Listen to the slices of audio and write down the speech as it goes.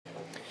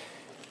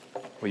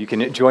Well, you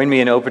can join me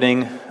in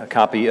opening a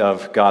copy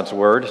of God's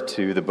Word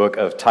to the book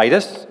of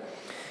Titus.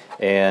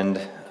 And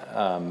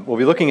we'll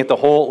be looking at the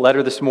whole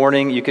letter this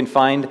morning. You can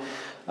find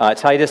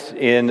Titus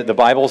in the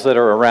Bibles that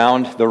are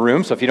around the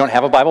room. So if you don't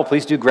have a Bible,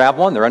 please do grab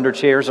one. They're under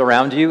chairs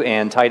around you.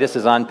 And Titus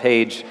is on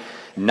page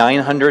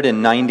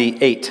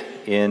 998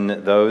 in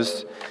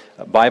those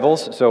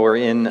Bibles. So we're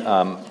in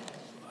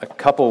a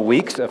couple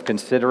weeks of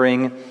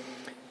considering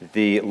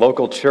the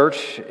local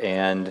church,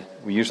 and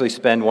we usually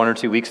spend 1 or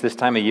 2 weeks this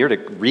time of year to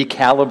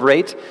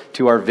recalibrate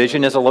to our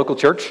vision as a local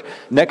church.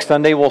 Next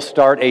Sunday, we'll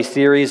start a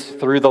series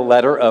through the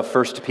letter of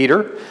 1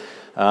 Peter,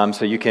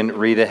 so you can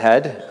read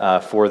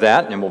ahead for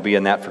that, and we'll be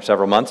in that for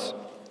several months.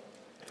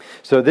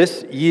 So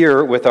this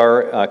year, with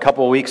our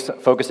couple of weeks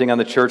focusing on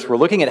the church, we're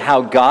looking at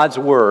how God's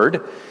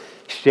Word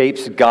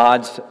shapes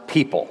God's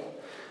people.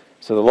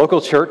 So the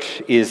local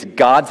church is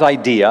God's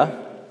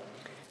idea,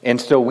 and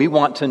so we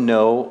want to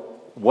know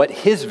what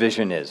His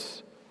vision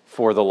is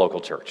for the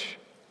local church.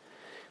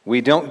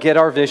 We don't get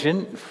our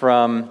vision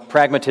from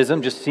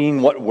pragmatism, just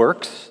seeing what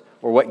works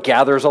or what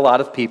gathers a lot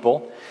of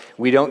people.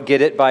 We don't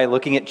get it by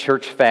looking at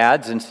church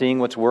fads and seeing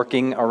what's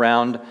working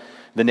around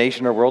the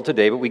nation or world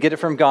today, but we get it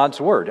from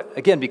God's Word.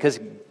 Again, because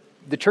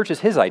the church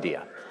is His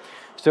idea.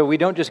 So we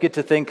don't just get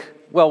to think,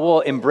 well,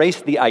 we'll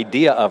embrace the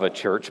idea of a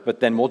church, but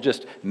then we'll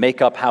just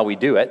make up how we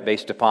do it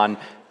based upon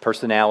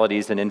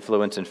personalities and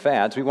influence and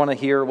fads. We want to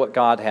hear what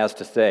God has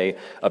to say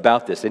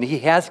about this. And He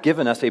has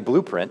given us a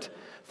blueprint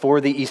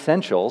for the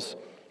essentials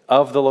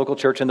of the local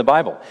church in the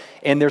Bible.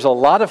 And there's a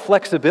lot of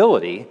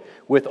flexibility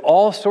with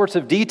all sorts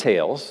of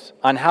details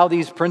on how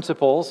these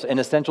principles and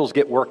essentials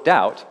get worked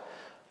out,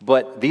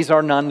 but these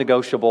are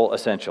non-negotiable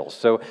essentials.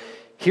 So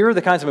here are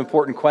the kinds of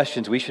important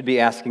questions we should be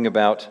asking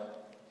about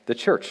the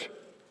church.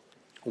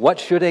 What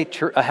should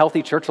a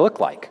healthy church look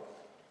like?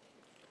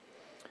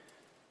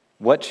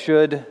 What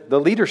should the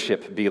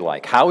leadership be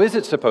like? How is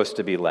it supposed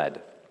to be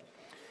led?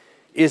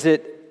 Is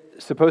it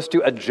supposed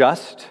to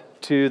adjust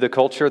to the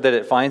culture that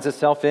it finds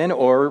itself in,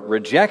 or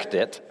reject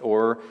it,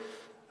 or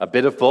a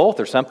bit of both,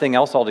 or something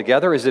else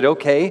altogether? Is it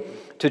okay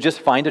to just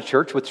find a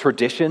church with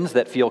traditions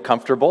that feel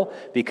comfortable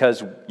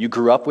because you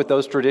grew up with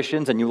those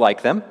traditions and you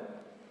like them?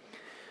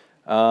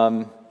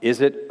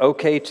 Is it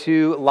okay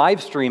to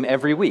live stream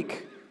every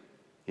week?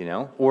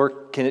 Or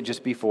can it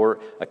just be for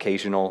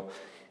occasional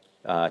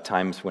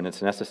times when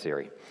it's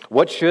necessary?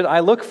 What should I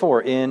look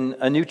for in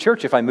a new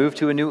church if I move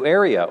to a new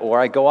area or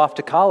I go off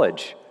to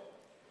college?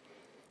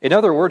 In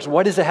other words,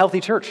 what is a healthy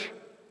church?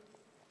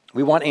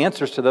 We want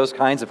answers to those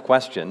kinds of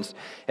questions,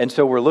 and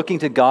so we're looking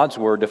to God's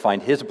Word to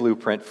find His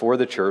blueprint for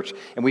the church,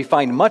 and we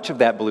find much of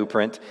that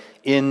blueprint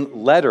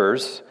in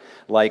letters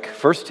like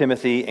 1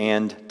 Timothy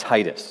and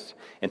Titus.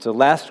 And so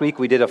last week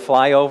we did a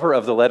flyover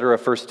of the letter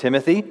of 1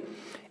 Timothy,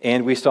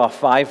 and we saw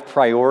 5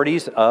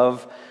 priorities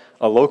of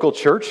a local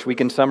church. We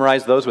can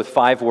summarize those with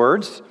 5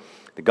 words: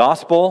 the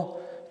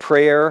gospel,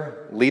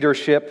 prayer,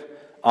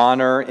 leadership,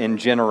 honor, and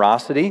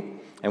generosity.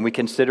 And we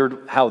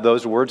considered how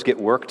those words get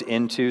worked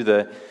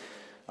into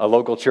a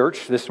local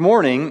church. This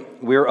morning,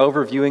 we're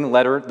overviewing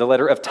the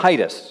letter of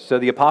Titus. So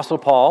the Apostle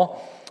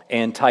Paul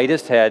and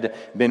Titus had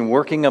been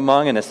working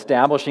among and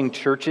establishing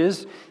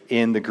churches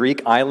in the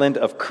Greek island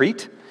of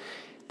Crete.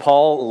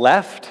 Paul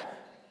left,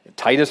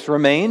 Titus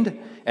remained,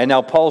 and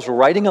now Paul's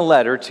writing a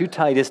letter to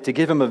Titus to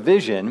give him a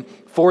vision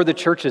for the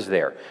churches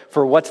there,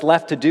 for what's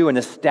left to do in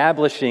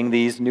establishing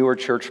these newer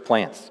church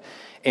plants.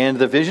 And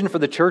the vision for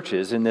the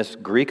churches in this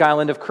Greek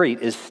island of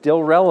Crete is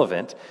still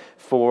relevant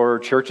for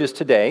churches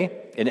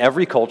today in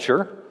every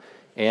culture,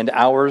 and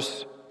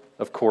ours,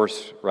 of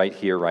course, right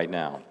here, right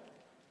now.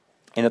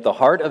 And at the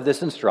heart of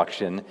this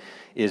instruction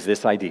is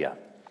this idea: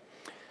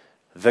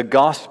 the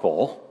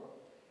gospel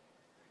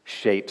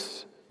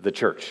shapes the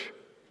church.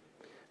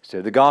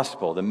 So the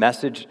gospel, the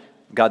message,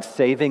 God's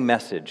saving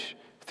message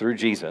through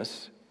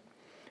Jesus,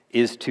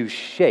 is to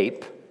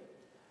shape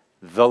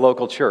the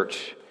local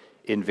church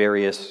in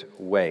various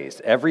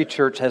ways. Every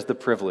church has the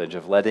privilege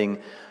of letting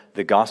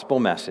the gospel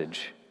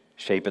message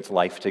shape its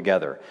life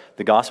together.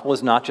 The gospel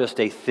is not just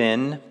a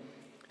thin,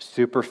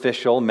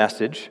 superficial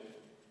message.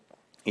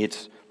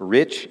 It's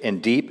rich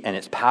and deep, and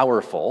it's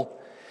powerful,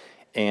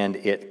 and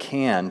it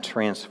can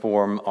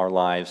transform our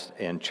lives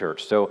and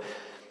church. So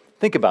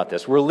think about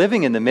this. We're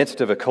living in the midst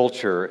of a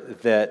culture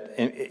that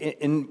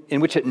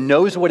in which it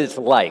knows what it's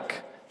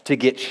like to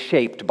get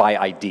shaped by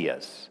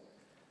ideas.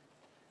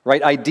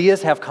 Right?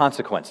 Ideas have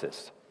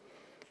consequences.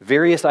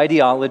 Various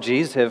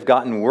ideologies have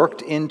gotten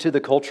worked into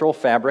the cultural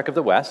fabric of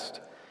the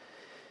West,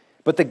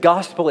 but the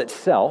gospel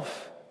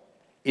itself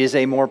is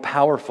a more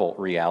powerful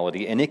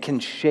reality, and it can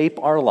shape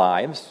our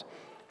lives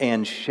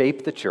and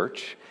shape the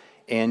church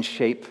and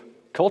shape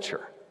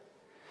culture.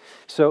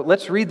 So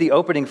let's read the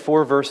opening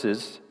 4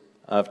 verses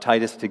of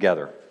Titus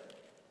together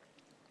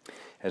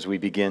as we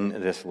begin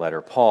this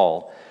letter.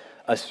 Paul,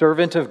 a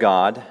servant of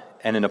God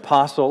and an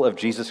apostle of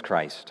Jesus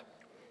Christ,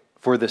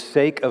 for the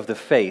sake of the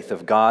faith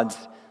of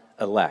God's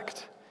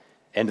elect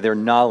and their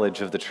knowledge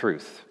of the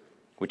truth,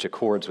 which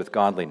accords with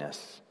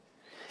godliness,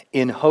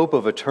 in hope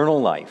of eternal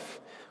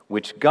life,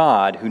 which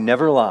God, who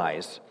never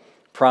lies,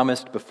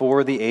 promised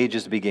before the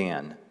ages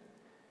began,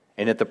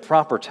 and at the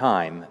proper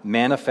time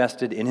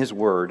manifested in his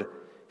word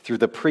through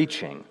the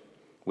preaching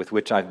with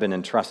which I've been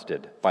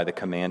entrusted by the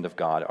command of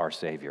God our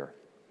Savior.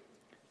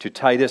 To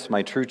Titus,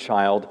 my true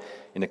child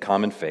in a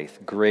common faith,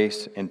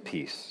 grace and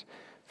peace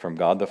from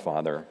God the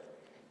Father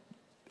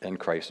and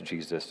Christ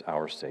Jesus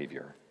our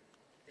Savior.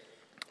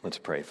 Let's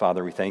pray.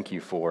 Father, we thank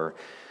you for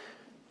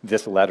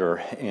this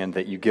letter and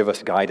that you give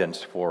us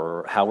guidance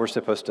for how we're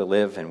supposed to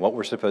live and what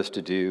we're supposed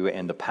to do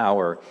and the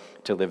power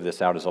to live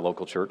this out as a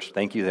local church.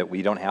 Thank you that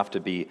we don't have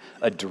to be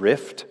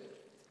adrift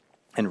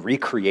and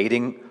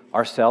recreating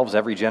ourselves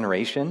every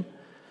generation,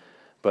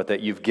 but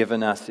that you've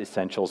given us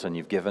essentials and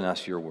you've given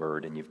us your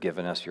word and you've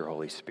given us your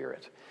Holy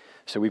Spirit.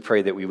 So we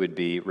pray that we would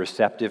be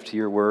receptive to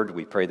your word.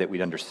 We pray that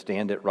we'd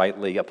understand it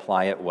rightly,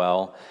 apply it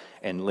well,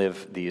 and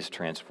live these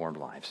transformed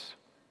lives.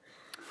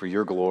 For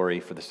your glory,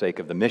 for the sake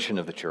of the mission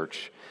of the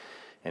church,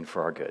 and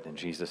for our good. In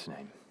Jesus'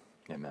 name,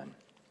 amen.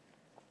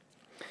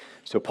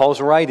 So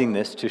Paul's writing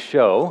this to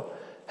show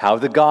how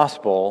the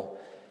gospel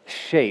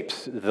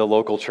shapes the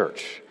local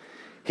church.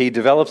 He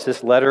develops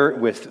this letter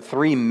with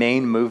three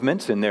main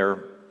movements, and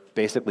they're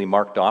basically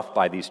marked off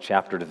by these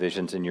chapter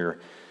divisions in your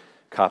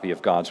copy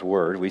of God's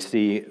Word. We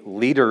see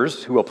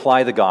leaders who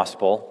apply the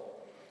gospel,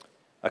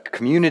 a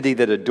community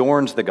that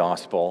adorns the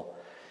gospel,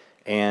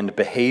 and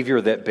behavior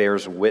that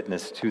bears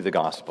witness to the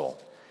gospel.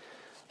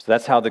 So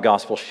that's how the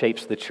gospel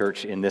shapes the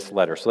church in this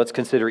letter. So let's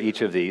consider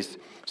each of these.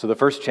 So the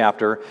first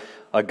chapter,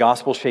 a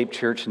gospel-shaped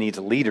church needs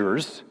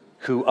leaders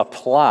who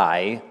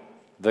apply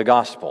the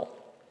gospel.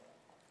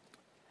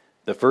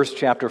 The first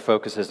chapter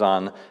focuses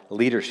on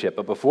leadership,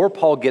 but before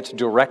Paul gets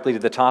directly to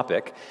the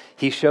topic,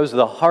 he shows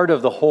the heart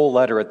of the whole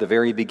letter at the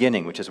very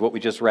beginning, which is what we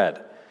just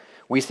read.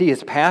 We see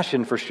his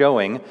passion for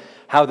showing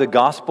how the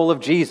gospel of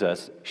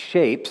Jesus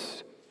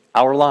shapes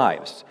our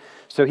lives.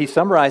 So he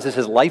summarizes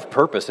his life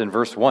purpose in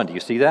verse 1. Do you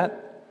see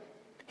that?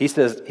 He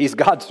says he's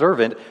God's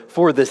servant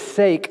for the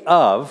sake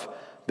of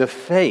the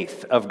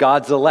faith of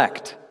God's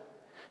elect.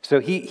 So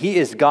he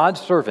is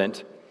God's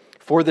servant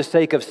for the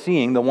sake of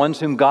seeing the ones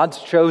whom God's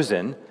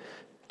chosen,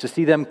 to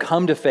see them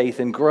come to faith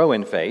and grow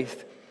in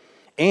faith.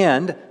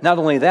 And not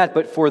only that,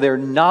 but for their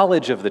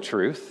knowledge of the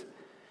truth,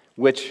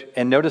 which,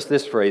 and notice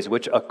this phrase,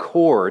 which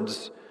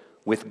accords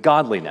with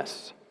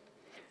godliness.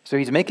 So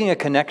he's making a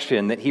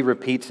connection that he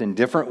repeats in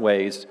different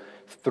ways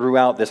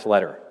throughout this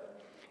letter.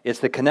 It's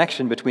the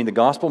connection between the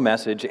gospel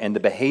message and the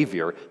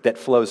behavior that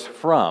flows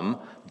from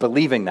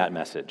believing that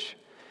message.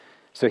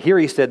 So here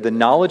he said, the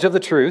knowledge of the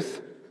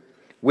truth,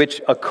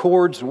 which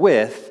accords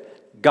with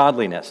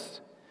godliness.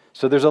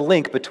 So there's a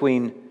link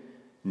between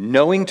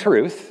knowing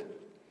truth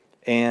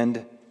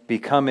and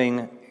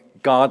becoming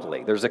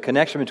godly. There's a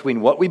connection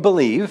between what we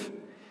believe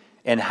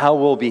and how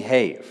we'll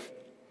behave.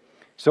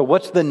 So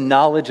what's the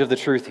knowledge of the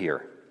truth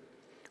here?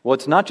 Well,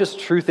 it's not just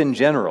truth in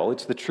general.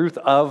 It's the truth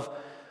of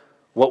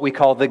what we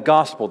call the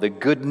gospel, the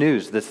good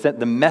news,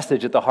 the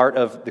message at the heart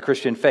of the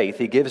Christian faith.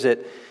 He gives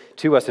it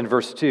to us in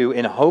verse 2,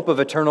 in hope of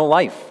eternal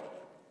life,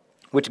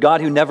 which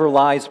God who never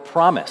lies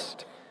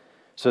promised.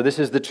 So this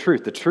is the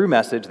truth, the true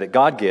message that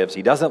God gives.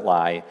 He doesn't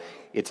lie.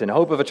 It's in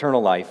hope of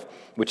eternal life,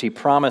 which he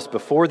promised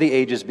before the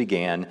ages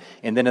began,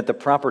 and then at the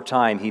proper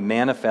time he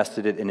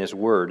manifested it in his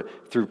word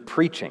through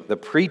preaching, the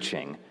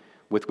preaching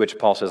with which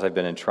Paul says I've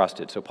been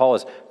entrusted. So Paul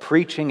is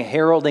preaching,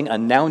 heralding,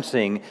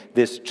 announcing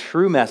this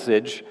true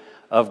message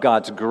of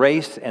God's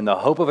grace and the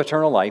hope of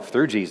eternal life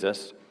through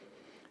Jesus,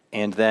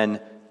 and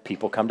then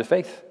people come to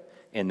faith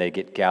and they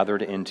get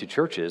gathered into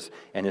churches.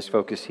 And his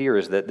focus here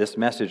is that this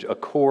message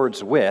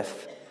accords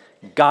with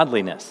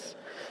godliness.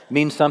 It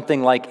means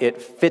something like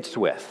it fits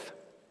with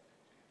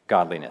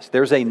godliness.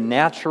 There's a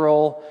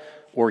natural,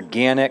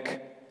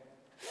 organic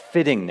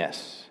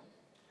fittingness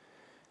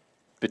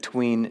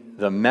between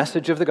the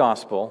message of the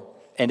gospel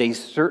and a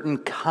certain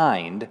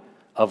kind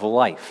of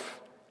life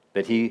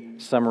that he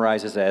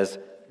summarizes as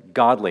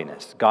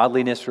godliness.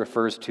 Godliness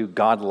refers to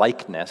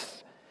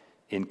godlikeness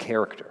in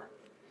character.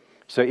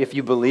 So if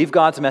you believe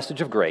God's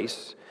message of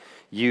grace,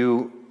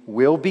 you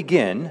will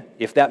begin,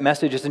 if that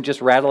message isn't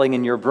just rattling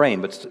in your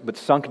brain, but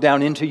sunk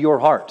down into your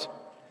heart,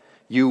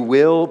 you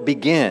will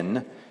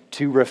begin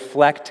to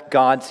reflect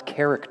God's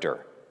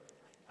character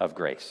of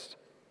grace.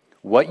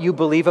 What you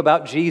believe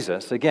about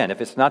Jesus, again,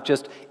 if it's not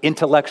just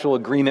intellectual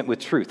agreement with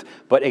truth,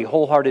 but a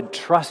wholehearted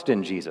trust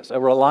in Jesus, a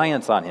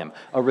reliance on him,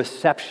 a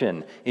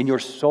reception in your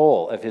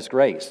soul of his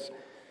grace,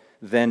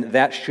 then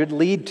that should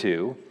lead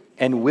to,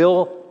 and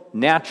will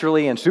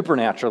naturally and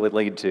supernaturally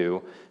lead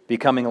to,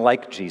 becoming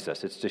like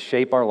Jesus. It's to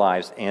shape our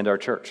lives and our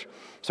church.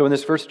 So in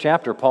this first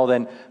chapter, Paul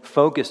then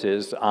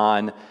focuses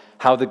on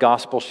how the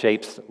gospel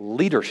shapes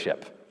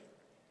leadership.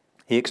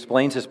 He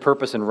explains his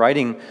purpose in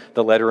writing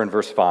the letter in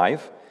verse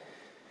 5.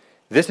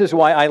 This is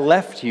why I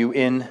left you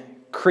in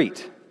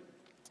Crete,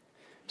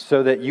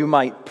 so that you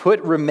might put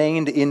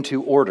remained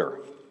into order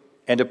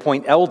and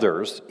appoint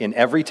elders in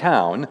every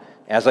town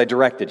as I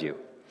directed you.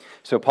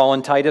 So Paul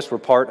and Titus were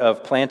part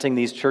of planting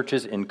these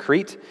churches in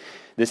Crete.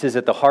 This is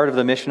at the heart of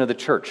the mission of the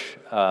church.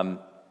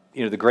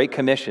 The Great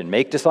Commission,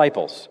 make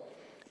disciples.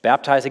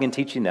 baptizing and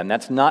teaching them.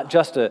 That's not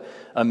just a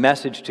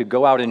message to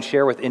go out and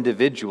share with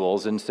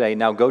individuals and say,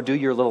 now go do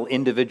your little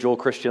individual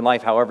Christian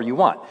life however you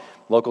want.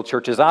 Local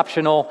church is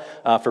optional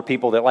for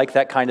people that like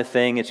that kind of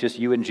thing. It's just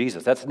you and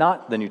Jesus. That's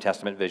not the New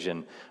Testament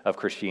vision of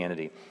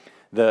Christianity.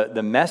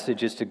 The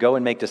message is to go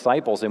and make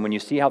disciples, and when you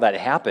see how that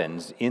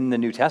happens in the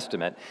New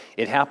Testament,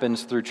 it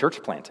happens through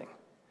church planting.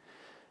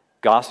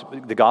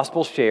 The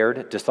gospel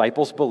shared,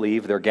 disciples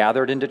believe, they're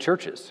gathered into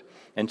churches.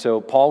 And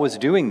so Paul was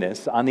doing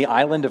this on the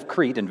island of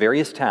Crete in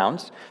various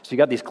towns. So you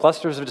got these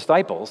clusters of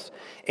disciples,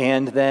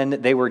 and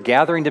then they were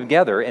gathering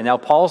together, and now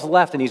Paul's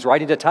left, and he's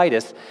writing to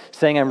Titus,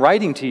 saying, I'm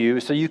writing to you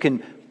so you can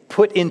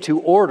put into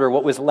order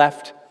what was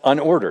left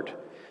unordered.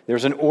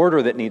 There's an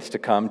order that needs to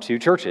come to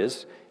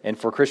churches and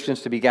for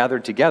Christians to be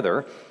gathered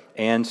together.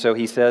 And so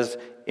he says,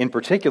 in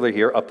particular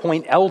here,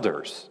 appoint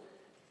elders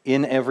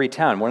in every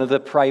town. One of the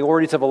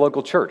priorities of a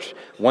local church,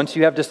 once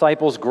you have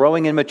disciples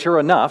growing and mature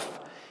enough,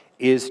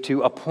 is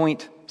to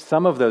appoint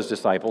some of those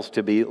disciples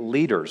to be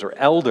leaders or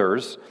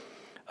elders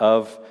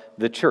of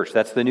the church.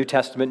 That's the New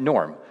Testament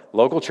norm.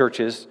 Local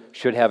churches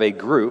should have a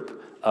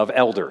group of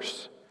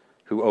elders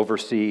who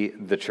oversee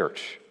the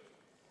church.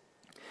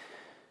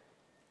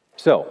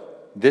 So,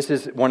 this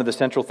is one of the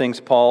central things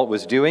Paul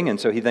was doing, and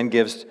so he then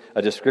gives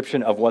a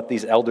description of what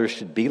these elders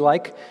should be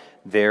like.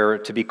 They're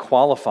to be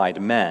qualified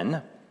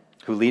men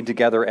who lead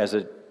together as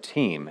a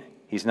team.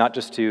 He's not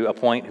just to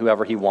appoint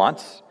whoever he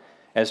wants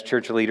as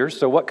church leaders.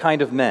 So what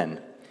kind of men?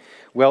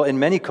 Well, in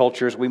many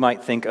cultures, we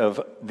might think of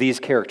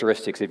these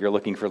characteristics if you're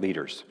looking for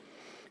leaders.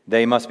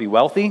 They must be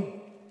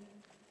wealthy,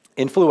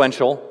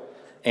 influential,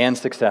 and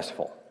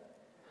successful.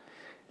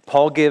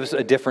 Paul gives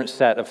a different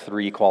set of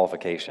 3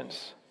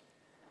 qualifications.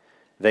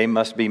 They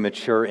must be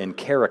mature in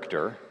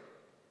character,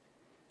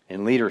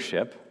 in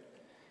leadership,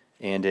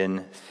 and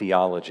in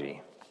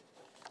theology.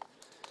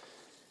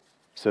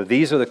 So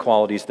these are the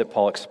qualities that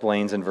Paul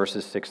explains in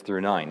verses 6 through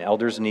 9.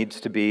 Elders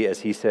needs to be, as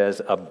he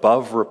says,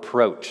 above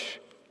reproach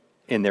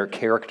in their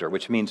character,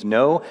 which means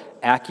no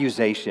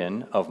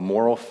accusation of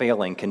moral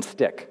failing can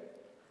stick.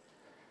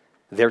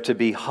 They're to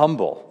be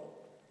humble,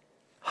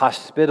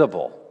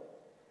 hospitable,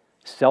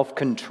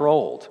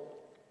 self-controlled.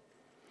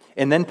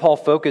 And then Paul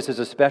focuses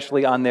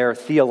especially on their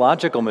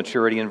theological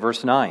maturity in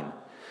verse 9.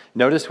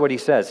 Notice what he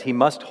says. He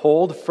must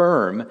hold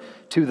firm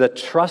to the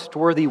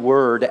trustworthy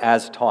word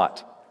as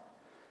taught,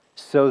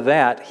 so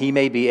that he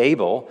may be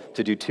able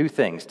to do 2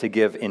 things, to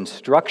give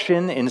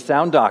instruction in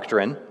sound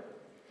doctrine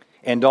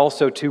and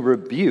also to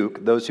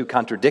rebuke those who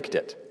contradict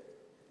it.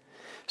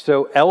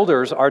 So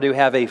elders are to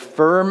have a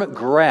firm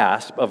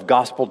grasp of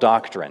gospel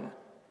doctrine.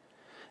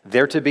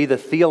 They're to be the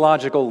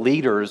theological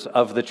leaders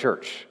of the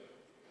church.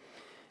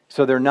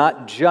 So they're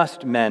not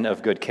just men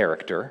of good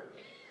character,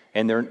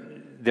 and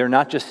they're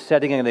not just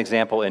setting an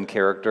example in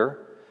character,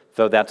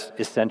 though that's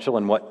essential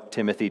in what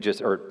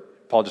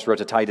Paul just wrote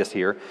to Titus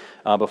here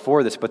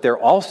before this, but they're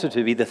also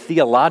to be the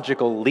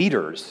theological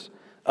leaders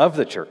of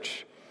the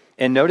church.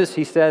 And notice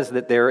he says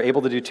that they're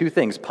able to do 2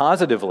 things.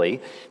 Positively,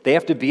 they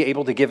have to be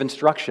able to give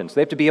instructions.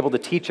 They have to be able to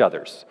teach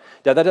others.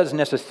 Now, that doesn't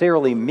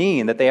necessarily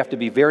mean that they have to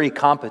be very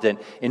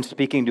competent in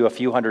speaking to a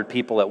few hundred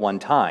people at one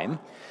time,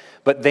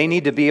 but they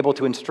need to be able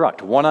to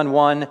instruct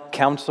one-on-one,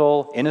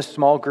 counsel, in a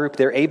small group.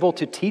 They're able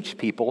to teach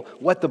people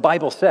what the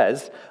Bible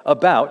says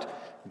about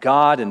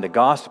God and the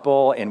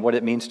gospel and what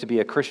it means to be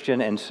a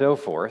Christian and so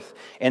forth.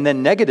 And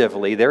then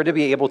negatively, they're to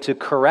be able to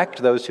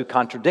correct those who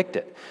contradict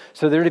it.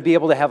 So they're to be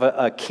able to have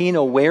a keen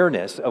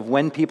awareness of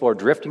when people are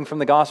drifting from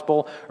the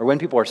gospel or when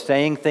people are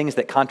saying things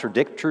that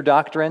contradict true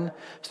doctrine,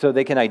 so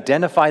they can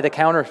identify the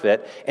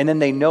counterfeit and then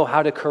they know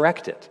how to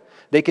correct it.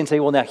 They can say,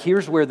 well, now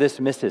here's where this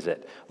misses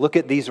it. Look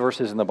at these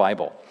verses in the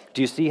Bible.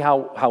 Do you see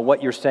how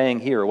what you're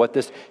saying here, what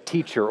this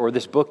teacher or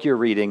this book you're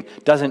reading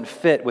doesn't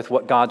fit with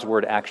what God's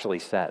word actually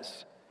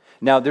says?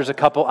 Now, there's a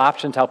couple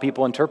options how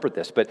people interpret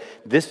this, but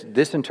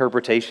this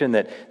interpretation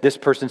that this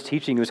person's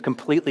teaching is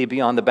completely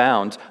beyond the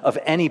bounds of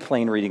any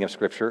plain reading of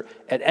Scripture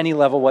at any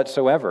level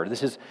whatsoever.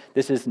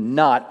 This is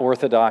not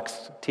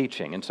orthodox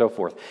teaching and so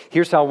forth.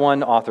 Here's how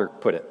one author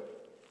put it.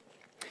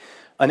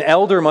 An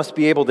elder must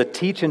be able to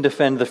teach and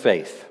defend the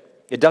faith.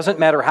 It doesn't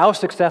matter how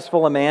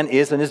successful a man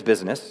is in his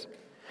business,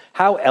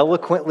 how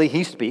eloquently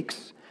he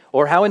speaks,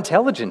 or how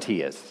intelligent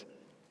he is.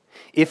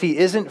 If he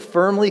isn't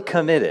firmly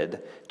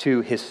committed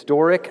to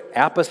historic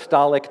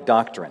apostolic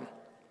doctrine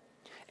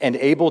and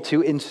able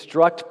to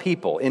instruct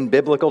people in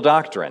biblical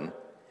doctrine,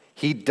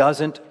 he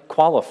doesn't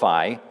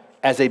qualify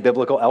as a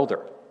biblical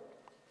elder.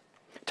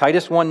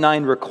 Titus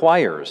 1:9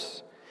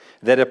 requires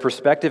that a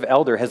prospective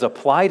elder has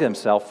applied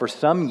himself for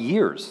some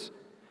years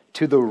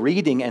to the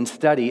reading and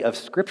study of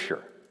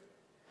Scripture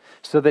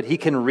so that he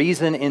can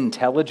reason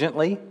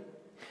intelligently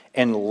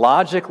and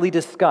logically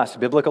discuss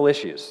biblical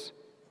issues.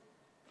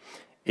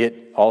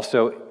 It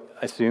also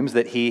assumes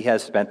that he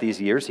has spent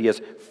these years, he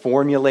has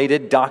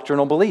formulated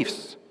doctrinal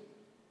beliefs,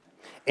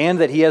 and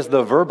that he has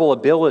the verbal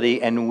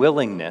ability and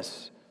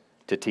willingness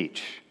to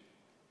teach.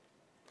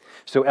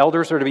 So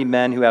elders are to be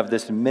men who have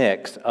this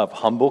mix of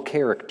humble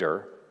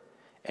character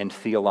and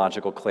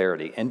theological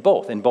clarity. And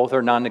both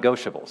are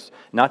non-negotiables.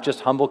 Not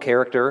just humble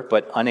character,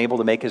 but unable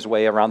to make his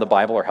way around the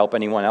Bible or help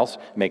anyone else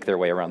make their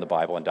way around the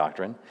Bible and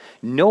doctrine.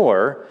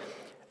 Nor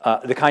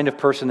the kind of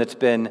person that's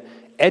been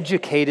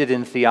educated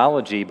in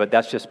theology, but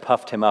that's just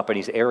puffed him up and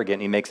he's arrogant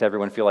and he makes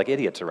everyone feel like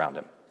idiots around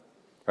him.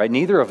 Right?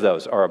 Neither of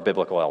those are a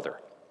biblical elder.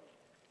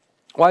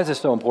 Why is this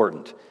so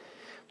important?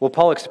 Well,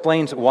 Paul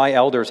explains why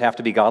elders have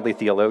to be godly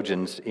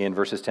theologians in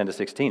verses 10 to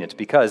 16. It's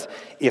because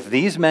if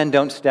these men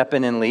don't step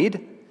in and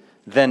lead,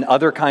 then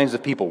other kinds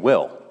of people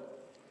will.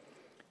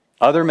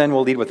 Other men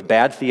will lead with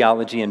bad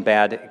theology and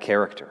bad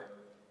character.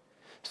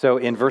 So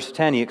in verse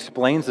 10, he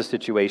explains the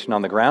situation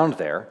on the ground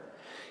there.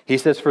 He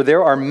says, "For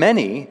there are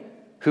many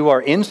who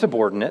are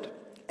insubordinate,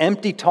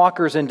 empty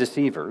talkers and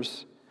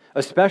deceivers,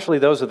 especially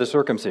those of the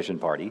circumcision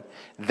party.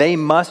 They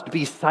must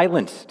be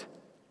silenced,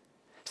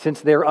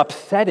 since they're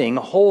upsetting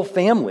whole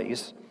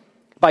families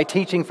by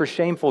teaching for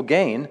shameful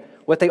gain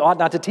what they ought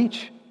not to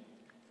teach."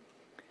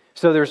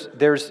 So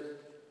there's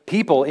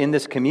people in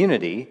this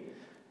community,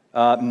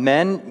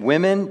 men,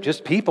 women,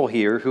 just people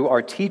here who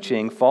are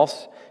teaching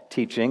false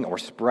teaching or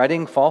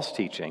spreading false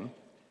teaching.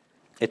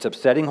 It's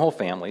upsetting whole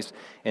families,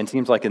 and it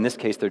seems like in this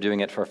case they're doing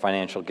it for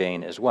financial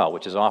gain as well,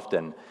 which is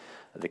often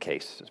the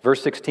case.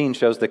 Verse 16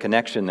 shows the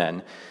connection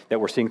then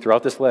that we're seeing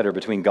throughout this letter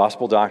between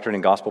gospel doctrine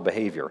and gospel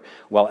behavior.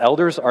 While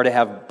elders are to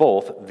have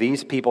both,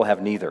 these people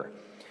have neither.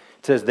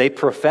 It says they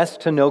profess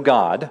to know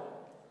God.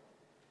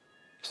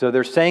 So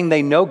they're saying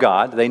they know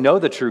God, they know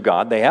the true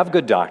God, they have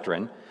good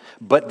doctrine,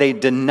 but they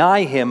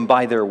deny him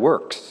by their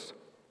works.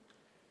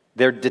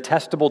 They're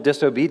detestable,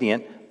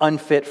 disobedient,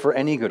 unfit for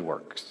any good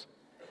works.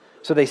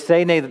 So they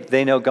say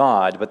they know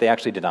God, but they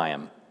actually deny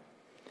him.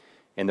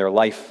 And their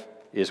life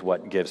is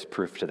what gives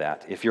proof to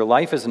that. If your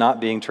life is not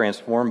being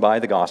transformed by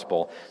the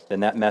gospel,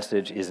 then that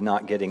message is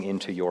not getting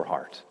into your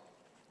heart.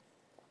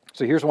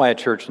 So here's why a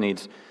church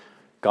needs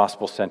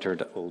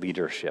gospel-centered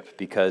leadership,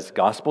 because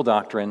gospel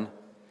doctrine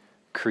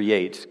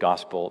creates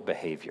gospel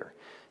behavior.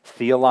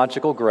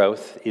 Theological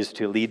growth is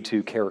to lead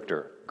to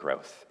character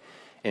growth.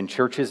 And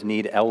churches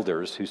need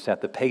elders who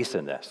set the pace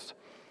in this.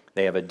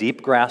 They have a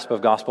deep grasp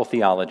of gospel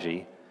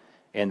theology,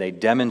 and they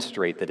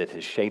demonstrate that it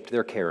has shaped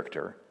their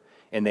character,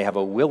 and they have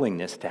a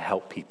willingness to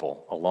help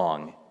people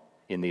along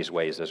in these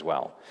ways as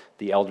well.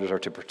 The elders are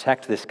to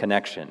protect this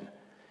connection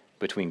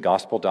between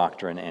gospel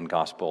doctrine and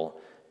gospel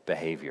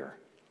behavior.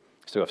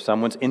 So if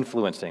someone's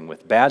influencing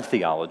with bad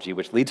theology,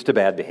 which leads to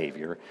bad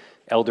behavior,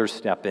 elders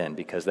step in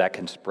because that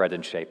can spread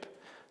and shape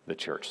the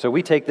church. So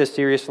we take this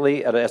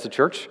seriously as a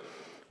church.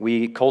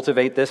 We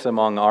cultivate this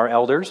among our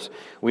elders.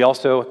 We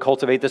also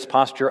cultivate this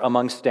posture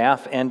among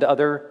staff and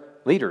other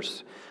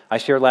leaders. I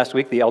shared last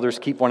week the elders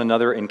keep one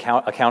another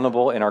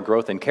accountable in our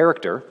growth in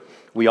character.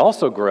 We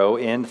also grow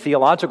in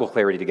theological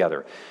clarity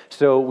together.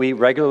 So we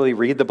regularly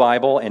read the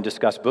Bible and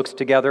discuss books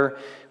together.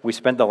 We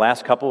spent the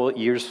last couple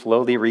years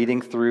slowly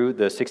reading through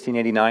the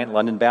 1689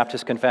 London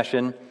Baptist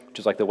Confession, which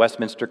is like the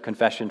Westminster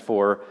Confession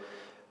for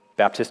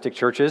Baptistic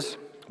churches.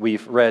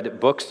 We've read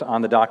books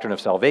on the doctrine of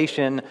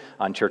salvation,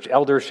 on church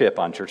eldership,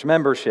 on church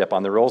membership,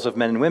 on the roles of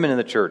men and women in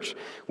the church.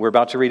 We're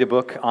about to read a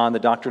book on the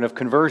doctrine of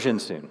conversion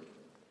soon.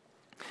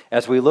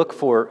 As we look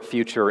for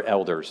future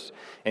elders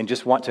and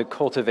just want to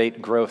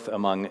cultivate growth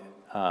among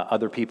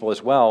other people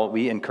as well,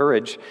 we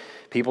encourage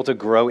people to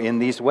grow in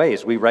these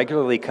ways. We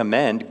regularly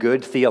commend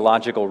good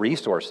theological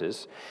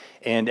resources,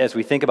 and as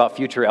we think about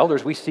future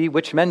elders, we see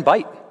which men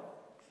bite,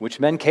 which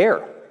men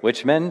care,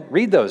 which men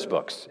read those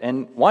books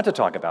and want to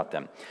talk about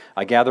them.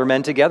 I gather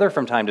men together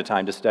from time to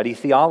time to study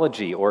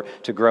theology or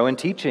to grow in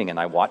teaching, and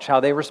I watch how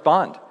they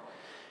respond.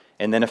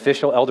 And then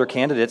official elder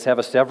candidates have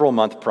a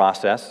several-month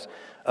process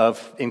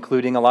of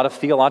including a lot of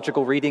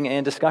theological reading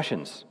and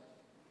discussions.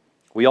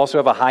 We also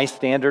have a high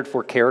standard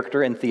for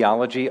character and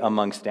theology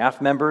among staff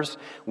members.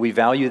 We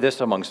value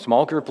this among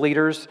small group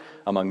leaders,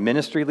 among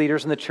ministry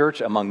leaders in the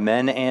church, among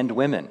men and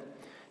women,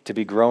 to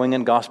be growing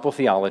in gospel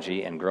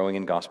theology and growing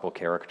in gospel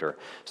character.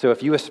 So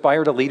if you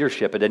aspire to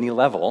leadership at any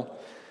level,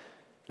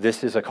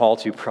 this is a call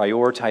to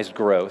prioritize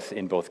growth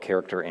in both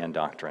character and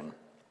doctrine.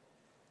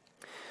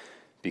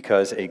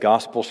 Because a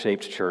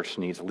gospel-shaped church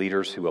needs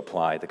leaders who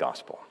apply the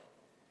gospel.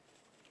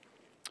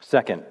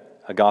 Second,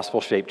 a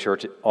gospel-shaped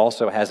church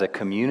also has a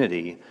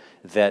community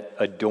that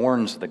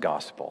adorns the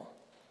gospel.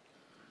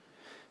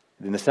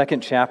 In the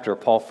second chapter,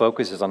 Paul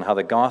focuses on how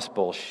the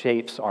gospel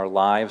shapes our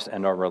lives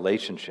and our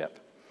relationship.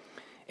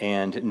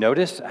 And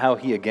notice how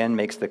he again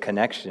makes the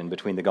connection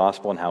between the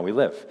gospel and how we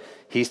live.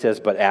 He says,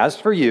 "But as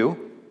for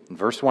you," in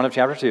verse 1 of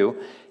chapter 2,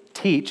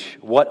 "teach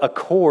what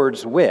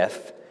accords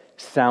with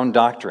sound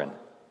doctrine."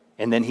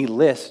 And then he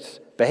lists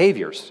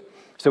behaviors.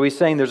 So he's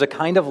saying there's a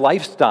kind of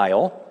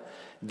lifestyle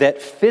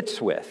that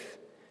fits with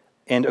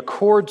and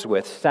accords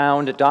with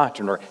sound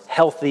doctrine or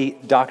healthy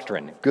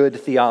doctrine, good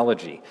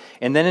theology.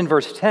 And then in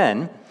verse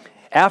 10,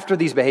 after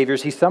these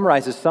behaviors, he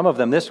summarizes some of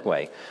them this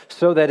way: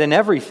 so that in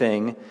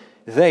everything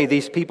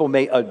these people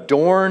may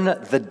adorn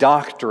the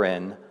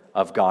doctrine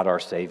of God our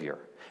Savior.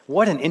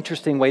 What an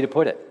interesting way to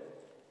put it.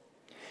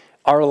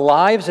 Our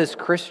lives as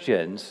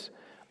Christians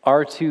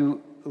are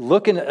to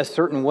look in a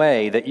certain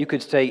way that you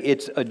could say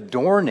it's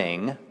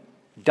adorning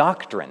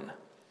doctrine.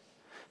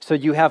 So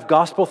you have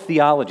gospel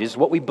theology, is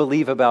what we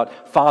believe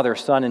about Father,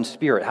 Son, and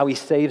Spirit, how he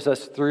saves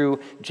us through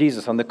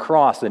Jesus on the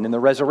cross and in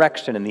the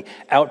resurrection and the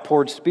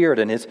outpoured Spirit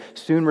and his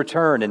soon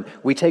return. And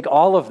we take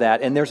all of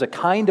that, and there's a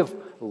kind of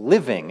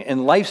living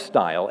and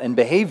lifestyle and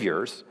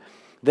behaviors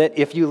that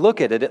if you look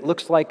at it, it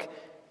looks like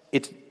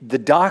it's the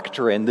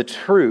doctrine, the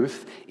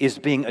truth is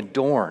being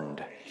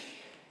adorned.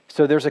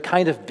 So there's a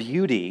kind of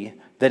beauty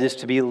that is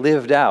to be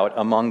lived out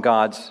among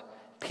God's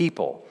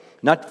people.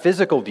 Not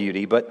physical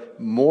beauty, but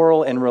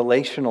moral and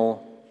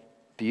relational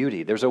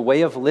beauty. There's a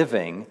way of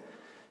living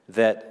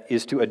that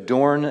is to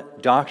adorn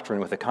doctrine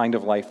with a kind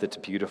of life that's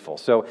beautiful.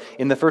 So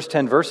in the first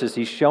 10 verses,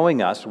 he's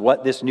showing us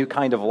what this new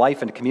kind of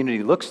life and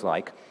community looks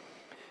like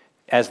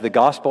as the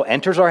gospel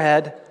enters our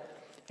head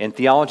and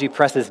theology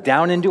presses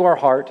down into our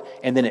heart,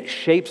 and then it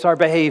shapes our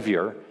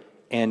behavior,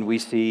 and we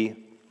see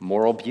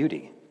moral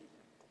beauty.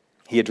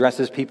 He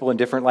addresses people in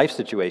different life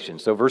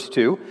situations. So verse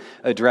 2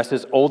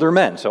 addresses older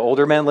men. So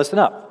older men, listen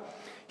up.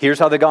 Here's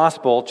how the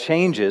gospel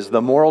changes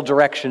the moral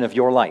direction of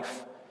your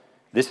life.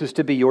 This is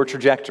to be your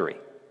trajectory.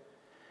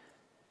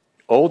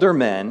 Older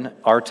men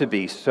are to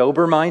be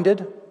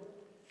sober-minded,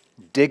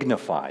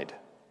 dignified,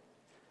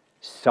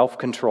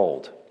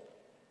 self-controlled,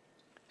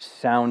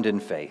 sound in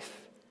faith,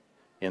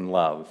 in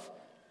love,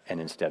 and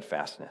in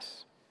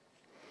steadfastness.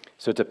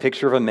 So it's a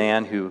picture of a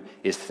man who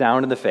is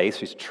sound in the faith,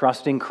 who's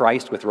trusting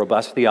Christ with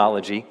robust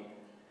theology.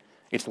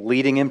 It's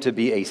leading him to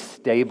be a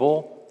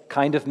stable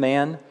kind of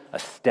man, a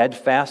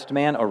steadfast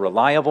man, a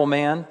reliable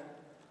man,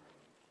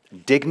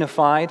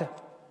 dignified,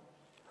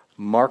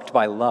 marked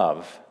by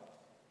love.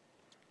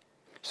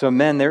 So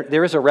men,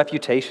 there is a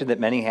reputation that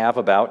many have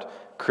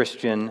about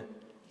Christian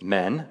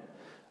men.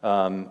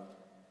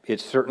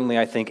 It's certainly,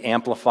 I think,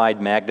 amplified,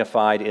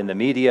 magnified in the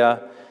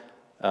media,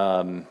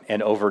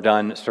 and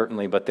overdone,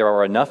 certainly, but there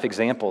are enough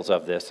examples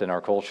of this in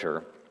our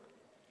culture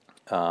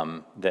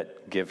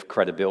that give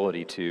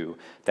credibility to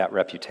that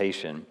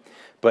reputation.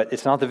 But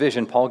it's not the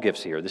vision Paul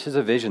gives here. This is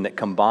a vision that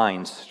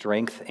combines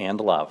strength and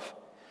love.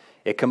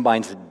 It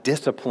combines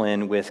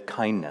discipline with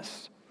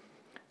kindness.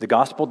 The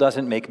gospel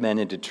doesn't make men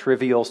into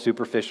trivial,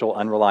 superficial,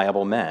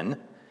 unreliable men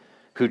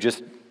who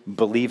just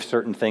believe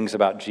certain things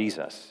about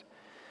Jesus.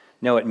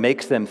 No, it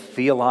makes them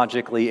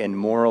theologically and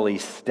morally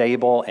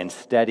stable and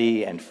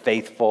steady and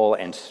faithful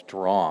and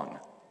strong.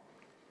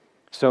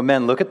 So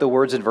men, look at the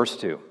words in verse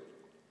 2.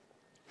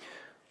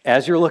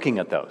 As you're looking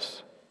at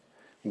those,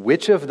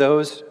 which of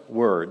those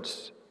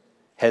words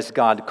has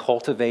God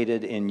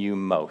cultivated in you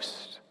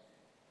most?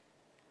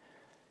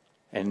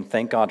 And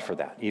thank God for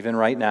that. Even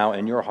right now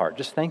in your heart,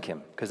 just thank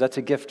him, because that's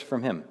a gift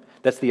from him.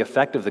 That's the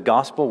effect of the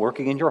gospel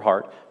working in your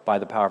heart by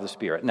the power of the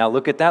Spirit. Now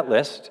look at that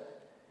list.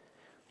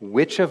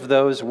 Which of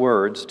those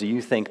words do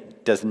you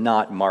think does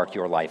not mark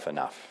your life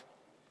enough?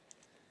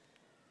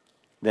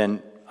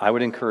 Then I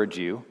would encourage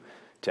you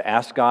to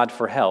ask God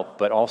for help,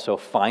 but also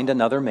find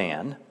another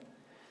man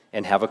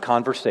and have a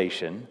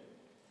conversation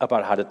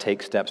about how to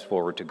take steps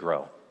forward to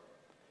grow.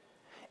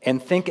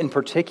 And think in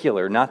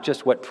particular, not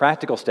just what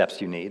practical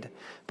steps you need,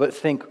 but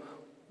think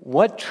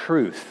what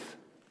truth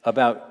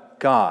about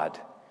God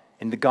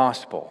and the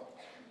gospel,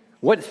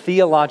 what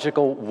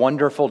theological,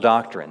 wonderful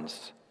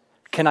doctrines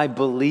can I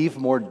believe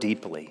more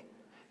deeply,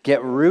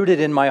 get rooted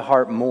in my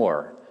heart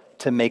more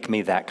to make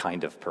me that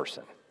kind of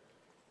person?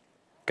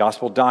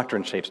 Gospel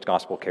doctrine shapes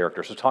gospel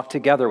character, so talk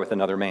together with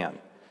another man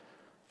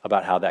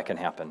about how that can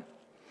happen.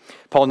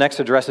 Paul next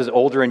addresses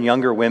older and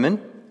younger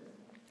women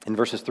in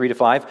verses 3 to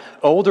 5.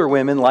 Older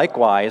women,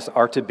 likewise,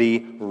 are to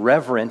be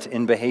reverent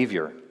in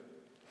behavior,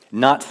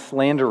 not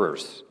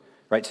slanderers,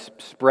 right?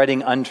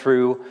 Spreading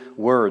untrue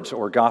words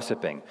or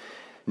gossiping.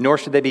 Nor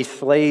should they be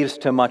slaves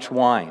to much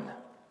wine.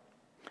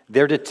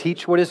 They're to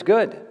teach what is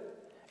good,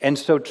 and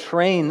so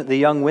train the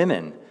young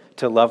women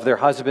to love their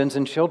husbands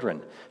and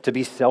children, to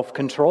be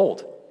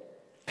self-controlled,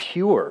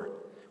 pure,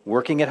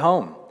 working at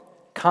home,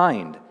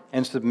 kind,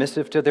 and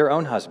submissive to their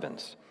own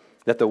husbands,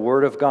 that the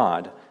word of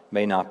God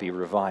may not be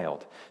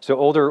reviled. So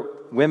older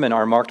women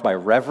are marked by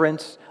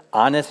reverence,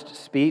 honest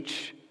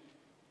speech,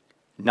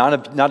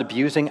 not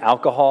abusing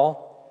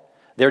alcohol.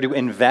 They're to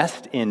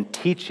invest in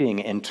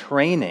teaching and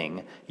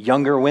training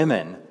younger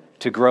women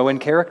to grow in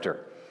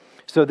character.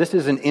 So this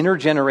is an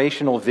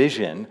intergenerational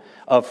vision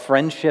of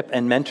friendship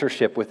and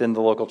mentorship within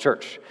the local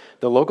church.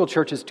 The local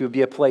church is to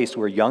be a place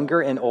where younger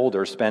and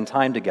older spend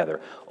time together.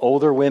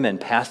 Older women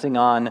passing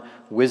on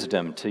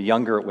wisdom to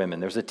younger women.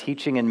 There's a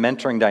teaching and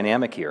mentoring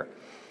dynamic here.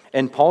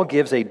 And Paul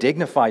gives a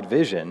dignified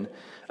vision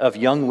of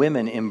young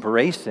women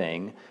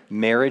embracing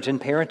marriage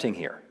and parenting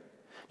here.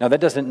 Now, that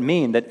doesn't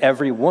mean that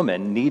every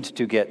woman needs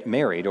to get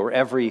married or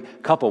every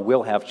couple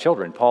will have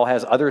children. Paul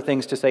has other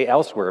things to say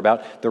elsewhere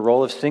about the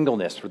role of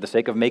singleness for the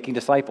sake of making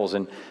disciples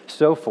and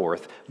so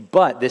forth.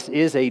 But this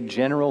is a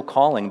general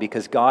calling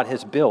because God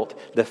has built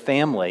the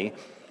family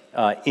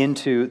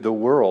into the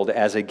world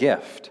as a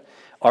gift.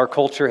 Our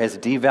culture has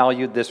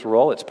devalued this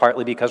role. It's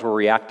partly because we're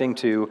reacting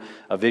to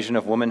a vision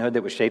of womanhood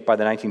that was shaped by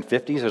the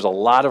 1950s. There's a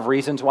lot of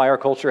reasons why our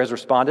culture has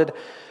responded.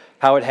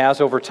 how it has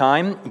over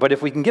time, but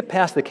if we can get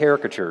past the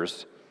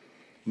caricatures,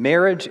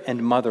 marriage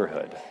and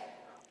motherhood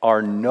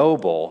are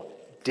noble,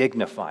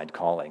 dignified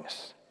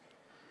callings.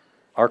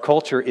 Our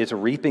culture is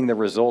reaping the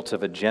results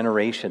of a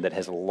generation that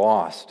has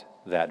lost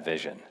that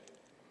vision.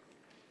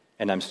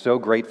 And I'm so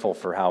grateful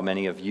for how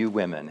many of you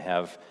women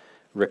have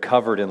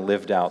recovered and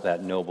lived out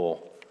that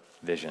noble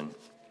vision.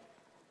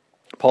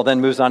 Paul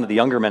then moves on to the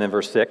younger men in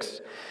verse 6.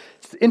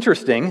 It's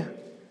interesting,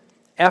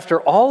 after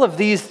all of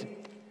these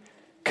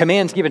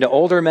commands given to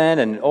older men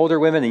and older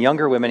women and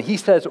younger women, he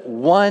says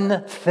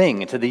one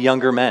thing to the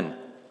younger men.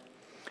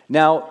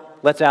 Now,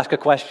 let's ask a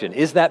question.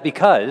 Is that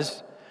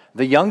because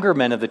the younger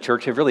men of the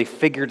church have really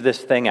figured this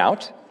thing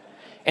out,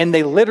 and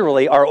they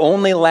literally are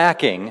only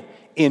lacking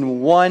in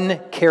one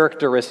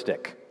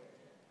characteristic?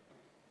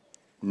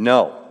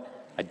 No,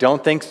 I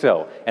don't think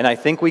so. And I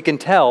think we can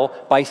tell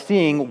by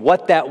seeing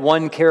what that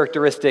one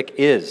characteristic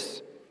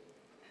is.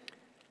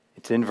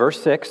 It's in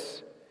verse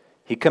 6.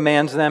 He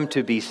commands them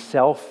to be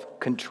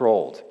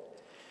self-controlled.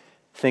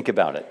 Think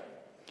about it.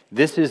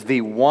 This is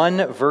the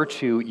one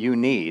virtue you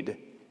need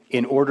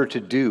in order to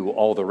do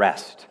all the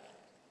rest.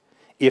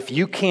 If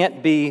you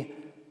cannot be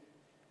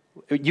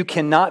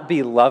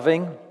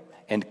loving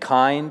and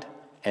kind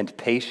and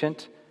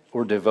patient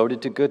or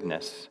devoted to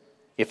goodness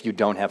if you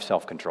don't have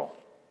self-control.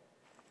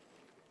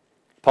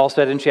 Paul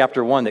said in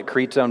chapter 1 that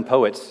Crete's own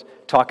poets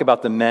talk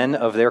about the men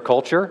of their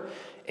culture,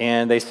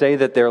 and they say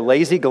that they're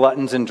lazy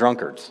gluttons and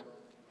drunkards.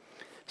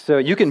 So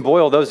you can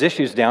boil those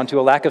issues down to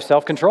a lack of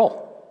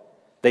self-control.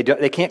 They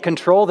can't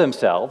control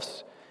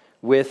themselves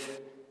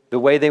with the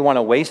way they want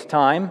to waste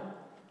time,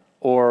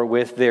 or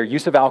with their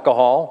use of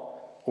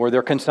alcohol, or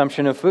their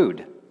consumption of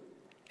food.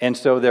 And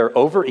so they're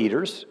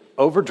overeaters,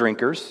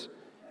 overdrinkers,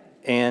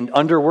 and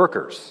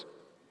underworkers.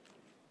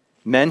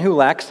 Men who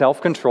lack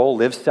self-control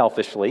live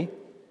selfishly,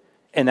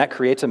 and that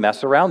creates a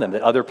mess around them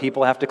that other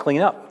people have to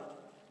clean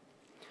up.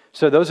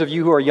 So those of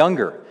you who are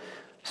younger,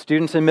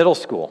 students in middle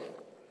school,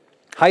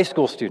 high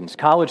school students,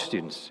 college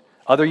students,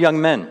 other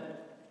young men,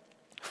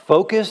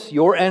 focus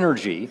your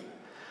energy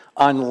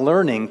on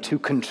learning to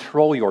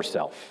control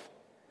yourself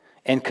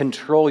and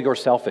control your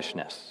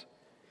selfishness.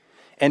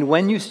 And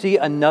when you see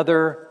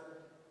another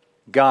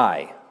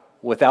guy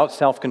without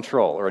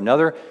self-control, or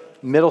another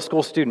middle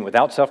school student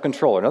without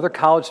self-control, or another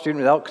college student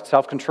without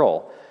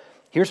self-control,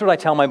 here's what I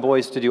tell my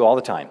boys to do all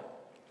the time.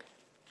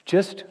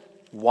 Just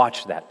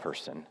watch that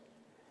person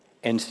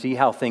and see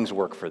how things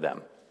work for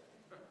them.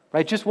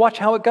 Right? Just watch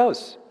how it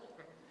goes.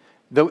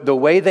 The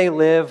way they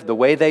live, the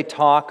way they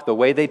talk, the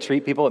way they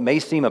treat people, it may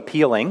seem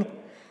appealing,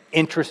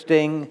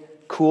 interesting,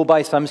 cool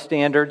by some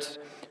standards,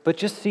 but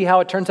just see how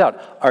it turns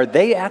out. Are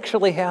they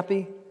actually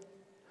happy?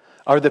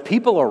 Are the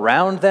people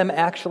around them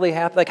actually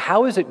happy? Like,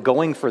 how is it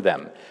going for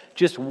them?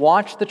 Just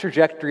watch the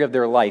trajectory of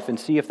their life and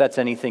see if that's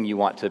anything you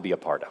want to be a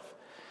part of.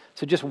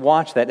 So just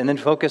watch that and then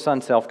focus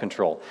on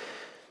self-control.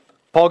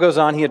 Paul goes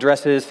on, he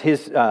addresses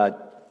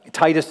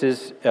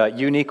Titus's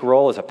unique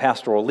role as a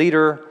pastoral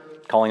leader,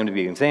 calling him to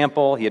be an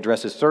example. He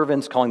addresses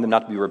servants, calling them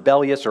not to be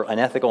rebellious or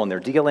unethical in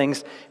their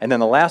dealings. And then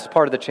the last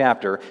part of the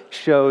chapter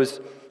shows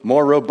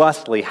more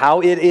robustly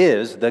how it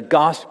is the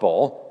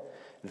gospel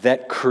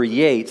that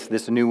creates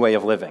this new way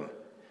of living.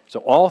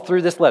 So all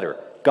through this letter,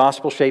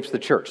 gospel shapes the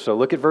church. So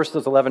look at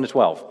verses 11 to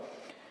 12.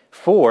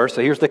 So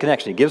here's the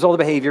connection. He gives all the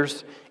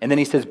behaviors, and then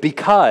he says,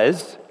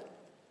 because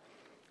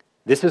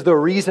this is the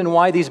reason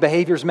why these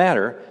behaviors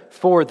matter,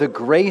 for the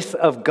grace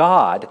of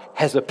God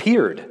has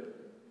appeared.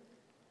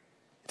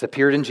 It's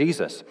appeared in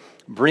Jesus,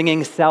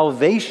 bringing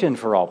salvation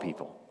for all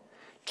people,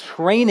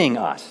 training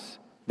us.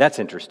 That's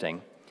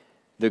interesting.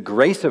 The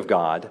grace of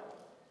God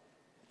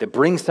that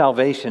brings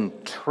salvation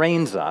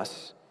trains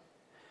us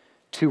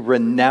to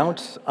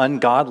renounce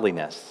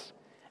ungodliness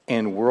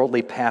and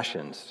worldly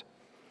passions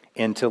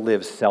and to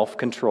live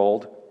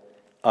self-controlled,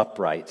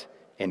 upright,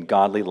 and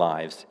godly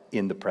lives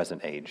in the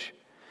present age.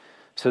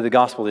 So the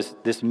gospel is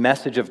this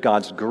message of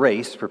God's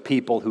grace for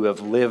people who have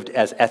lived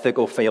as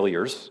ethical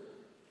failures.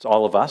 It's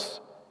all of us.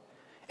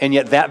 And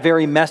yet that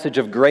very message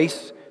of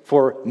grace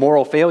for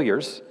moral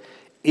failures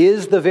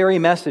is the very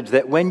message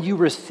that when you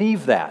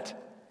receive that,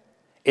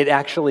 it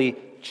actually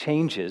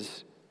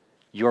changes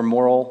your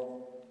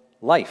moral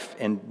life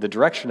and the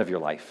direction of your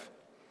life.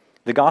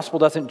 The gospel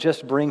doesn't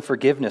just bring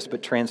forgiveness,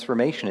 but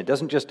transformation. It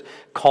doesn't just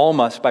calm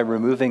us by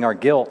removing our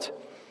guilt.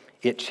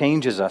 It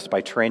changes us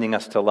by training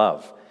us to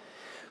love.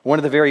 One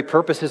of the very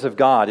purposes of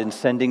God in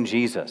sending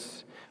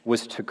Jesus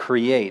was to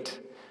create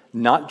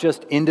not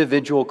just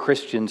individual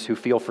Christians who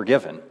feel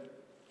forgiven,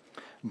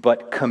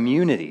 but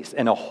communities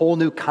and a whole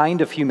new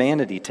kind of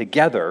humanity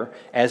together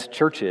as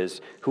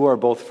churches who are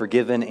both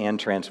forgiven and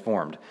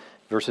transformed.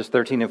 Verses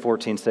 13 and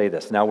 14 say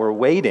this. Now we're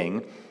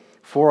waiting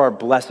for our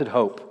blessed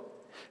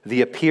hope,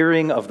 the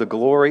appearing of the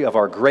glory of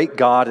our great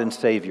God and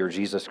Savior,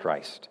 Jesus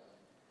Christ,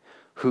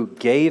 who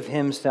gave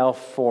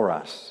himself for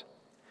us.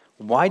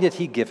 Why did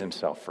he give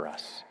himself for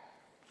us?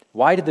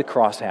 Why did the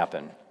cross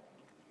happen?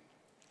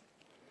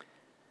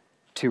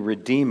 To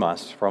redeem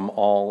us from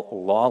all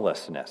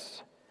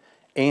lawlessness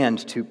and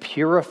to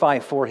purify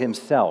for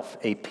himself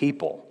a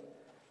people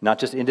not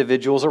just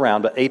individuals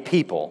around, but a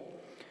people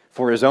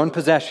for his own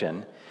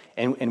possession.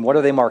 And what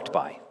are they marked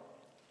by?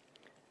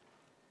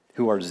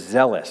 Who are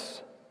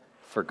zealous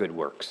for good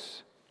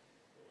works,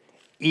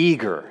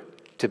 eager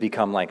to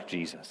become like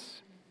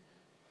Jesus,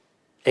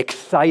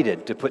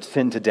 excited to put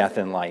sin to death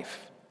in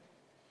life.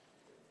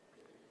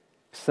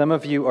 Some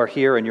of you are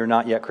here and you're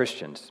not yet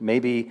Christians.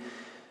 Maybe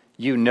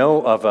you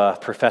know of a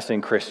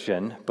professing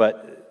Christian,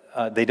 but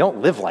they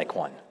don't live like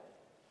one.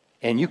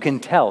 And you can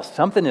tell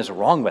something is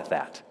wrong with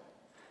that.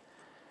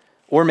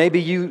 Or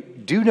maybe you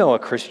do know a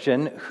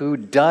Christian who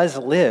does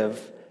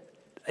live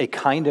a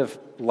kind of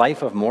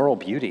life of moral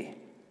beauty.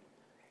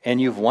 And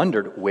you've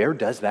wondered, where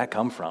does that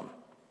come from?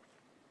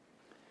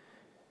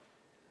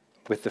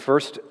 With the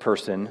first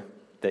person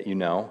that you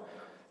know,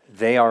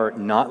 they are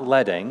not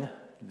letting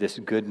this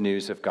good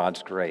news of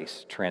God's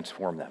grace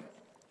transform them.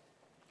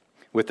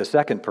 With the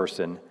second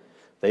person,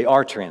 they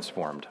are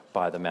transformed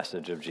by the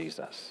message of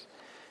Jesus.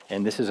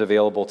 And this is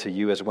available to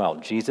you as well.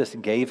 Jesus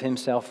gave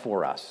himself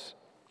for us.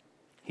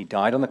 He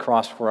died on the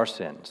cross for our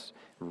sins,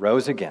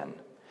 rose again,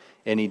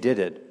 and he did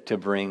it to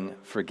bring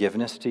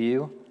forgiveness to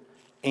you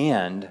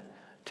and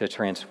to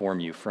transform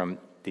you from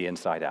the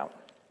inside out.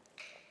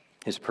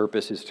 His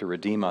purpose is to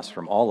redeem us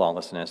from all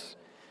lawlessness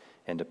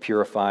and to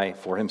purify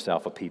for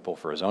himself a people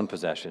for his own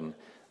possession,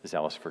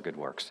 zealous for good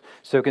works.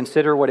 So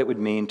consider what it would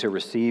mean to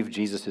receive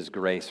Jesus'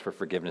 grace for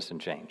forgiveness and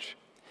change.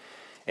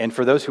 And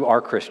for those who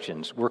are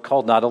Christians, we're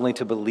called not only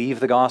to believe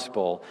the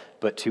gospel,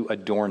 but to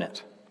adorn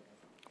it.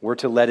 We're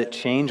to let it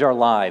change our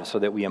lives so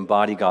that we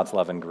embody God's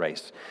love and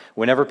grace.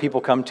 Whenever people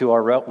come to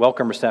our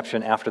welcome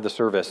reception after the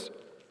service,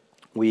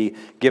 we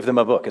give them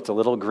a book. It's a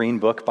little green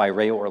book by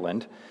Ray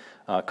Orland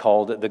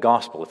called The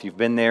Gospel. If you've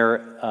been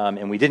there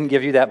and we didn't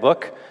give you that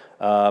book,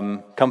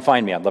 come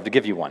find me. I'd love to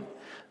give you one.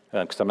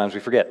 Sometimes we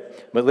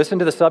forget. But listen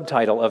to the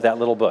subtitle of that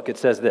little book. It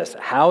says this: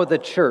 How the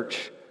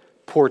Church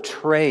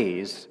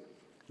Portrays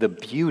the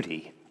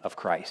Beauty of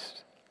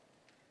Christ.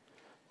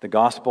 The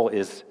gospel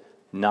is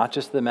not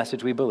just the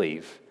message we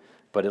believe,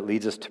 but it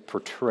leads us to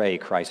portray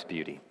Christ's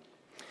beauty.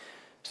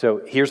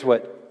 So here's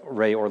what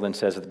Ray Orland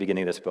says at the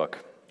beginning of this book.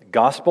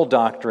 Gospel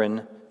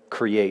doctrine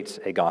creates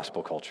a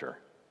gospel culture.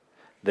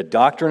 The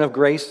doctrine of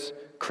grace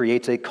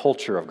creates a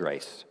culture of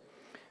grace.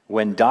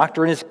 When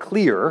doctrine is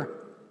clear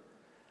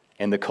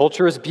and the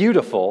culture is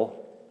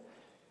beautiful,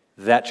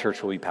 that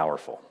church will be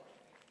powerful.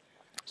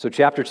 So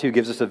chapter 2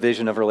 gives us a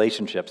vision of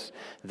relationships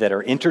that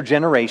are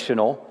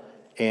intergenerational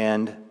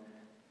and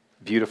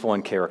beautiful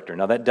in character.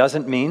 Now, that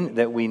doesn't mean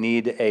that we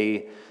need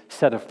a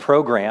set of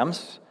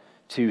programs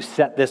to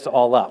set this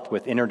all up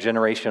with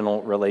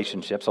intergenerational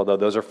relationships, although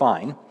those are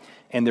fine.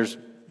 And there's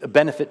a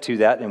benefit to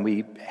that, and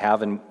we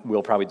have and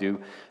will probably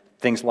do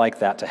things like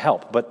that to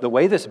help. But the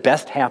way this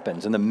best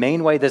happens, and the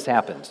main way this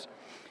happens,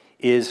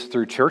 is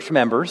through church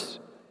members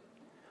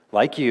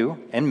like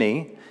you and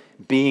me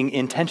being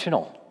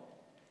intentional.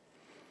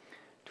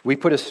 We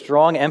put a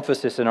strong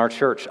emphasis in our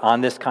church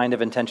on this kind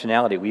of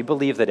intentionality. We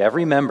believe that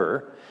every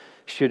member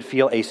should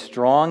feel a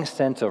strong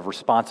sense of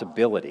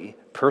responsibility,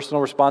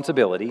 personal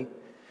responsibility,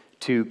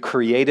 to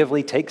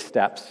creatively take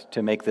steps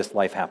to make this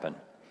life happen.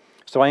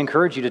 So I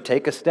encourage you to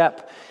take a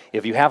step,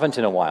 if you haven't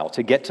in a while,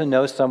 to get to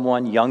know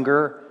someone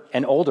younger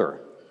and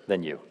older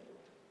than you.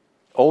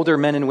 Older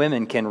men and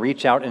women can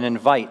reach out and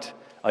invite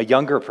a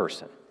younger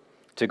person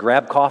to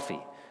grab coffee,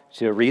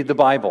 to read the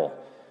Bible,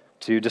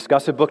 to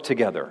discuss a book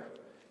together,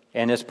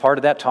 and as part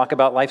of that, talk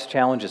about life's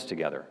challenges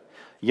together.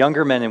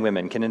 Younger men and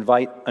women can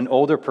invite an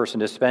older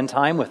person to spend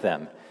time with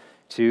them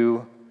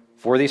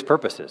for these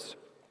purposes.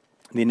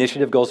 The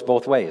initiative goes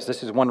both ways.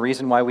 This is one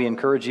reason why we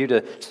encourage you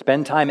to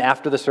spend time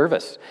after the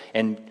service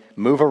and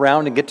move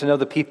around and get to know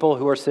the people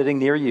who are sitting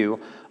near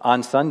you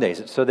on Sundays.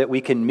 It's so that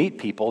we can meet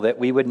people that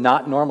we would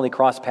not normally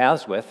cross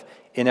paths with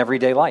in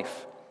everyday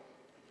life.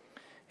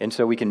 And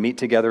so we can meet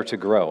together to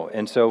grow.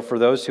 And so for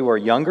those who are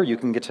younger, you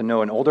can get to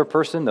know an older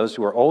person. Those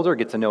who are older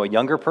get to know a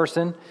younger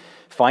person.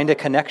 Find a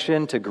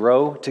connection to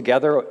grow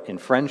together in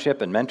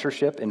friendship and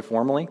mentorship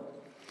informally.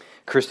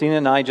 Christina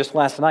and I just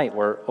last night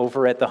were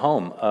over at the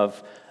home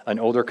of an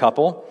older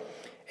couple,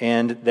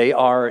 and they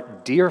are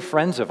dear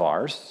friends of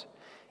ours,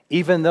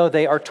 even though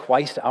they are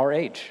twice our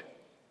age.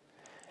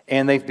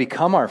 And they've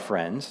become our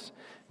friends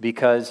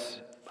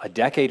because a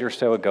decade or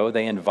so ago,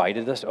 they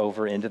invited us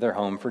over into their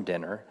home for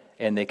dinner,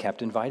 and they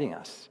kept inviting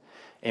us.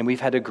 And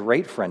we've had a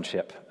great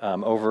friendship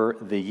over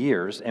the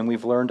years, and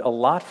we've learned a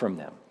lot from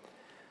them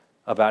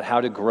about how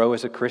to grow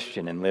as a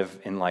Christian and live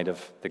in light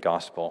of the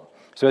gospel.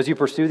 So as you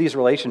pursue these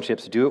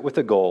relationships, do it with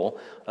the goal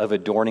of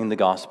adorning the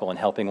gospel and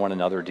helping one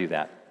another do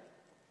that.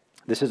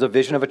 This is a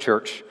vision of a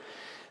church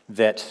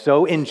that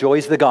so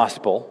enjoys the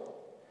gospel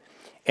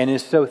and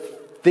is so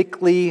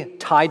thickly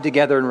tied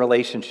together in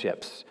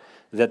relationships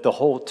that the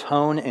whole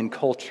tone and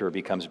culture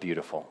becomes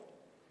beautiful.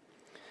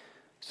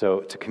 So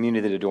it's a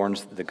community that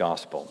adorns the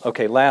gospel.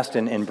 Okay, last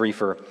and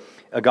briefer,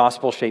 a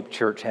gospel-shaped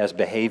church has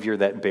behavior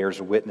that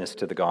bears witness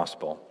to the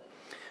gospel.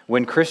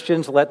 When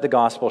Christians let the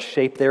gospel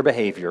shape their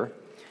behavior,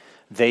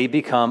 they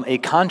become a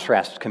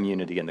contrast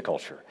community in the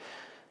culture.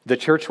 The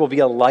church will be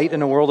a light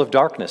in a world of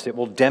darkness. It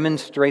will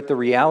demonstrate the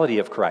reality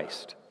of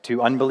Christ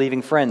to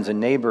unbelieving friends and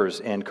neighbors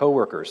and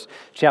coworkers.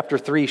 Chapter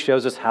 3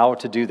 shows us how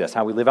to do this,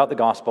 how we live out the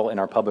gospel in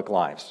our public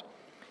lives.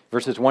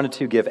 Verses 1 and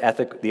 2 give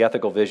the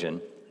ethical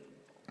vision.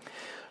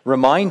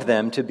 Remind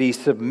them to be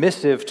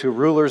submissive to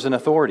rulers and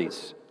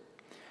authorities,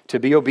 to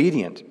be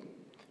obedient,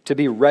 to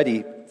be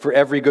ready for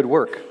every good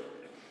work,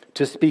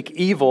 to speak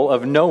evil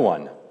of no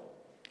one,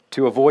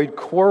 to avoid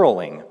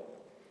quarreling,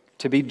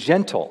 to be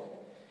gentle,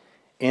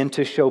 and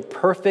to show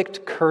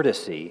perfect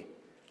courtesy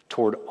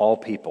toward all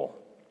people.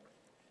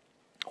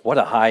 What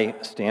a high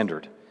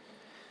standard.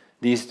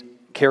 These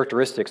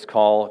characteristics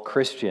call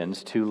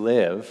Christians to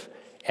live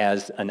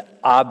as an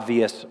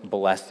obvious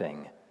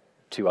blessing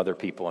to other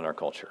people in our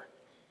culture.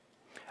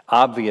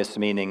 Obvious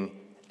meaning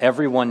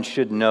everyone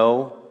should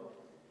know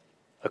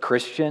a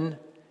Christian,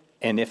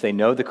 and if they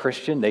know the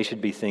Christian, they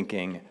should be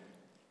thinking,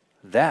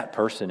 that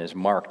person is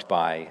marked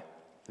by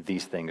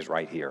these things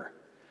right here.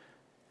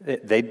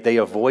 They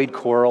avoid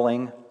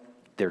quarreling,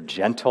 they're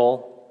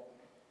gentle,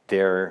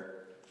 they're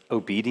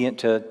obedient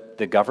to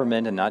the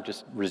government and not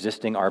just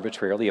resisting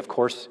arbitrarily. Of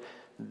course,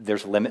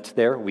 there's limits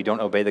there. We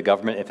don't obey the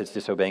government if it's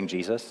disobeying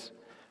Jesus,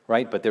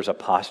 right? But there's a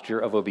posture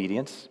of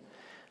obedience.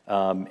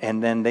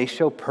 And then they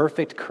show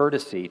perfect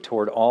courtesy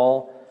toward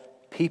all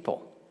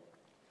people.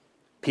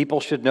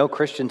 People should know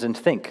Christians and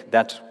think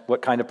that's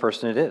what kind of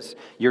person it is.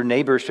 Your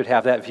neighbors should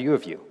have that view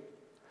of you.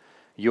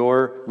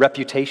 Your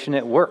reputation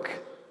at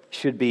work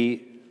should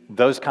be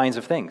those kinds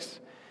of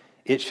things.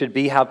 It should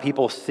be how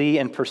people see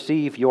and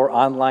perceive your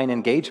online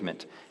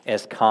engagement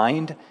as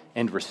kind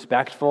and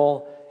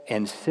respectful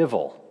and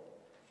civil,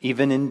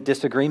 even in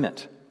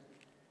disagreement.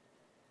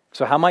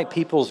 So how might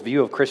people's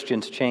view of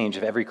Christians change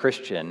if every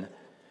Christian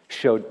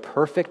showed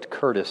perfect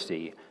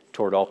courtesy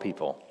toward all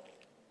people?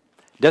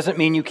 Doesn't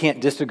mean you can't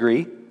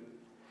disagree.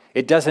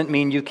 It doesn't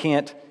mean you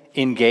can't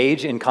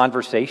engage in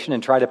conversation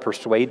and try to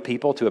persuade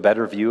people to a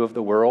better view of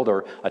the world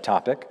or a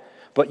topic,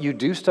 but you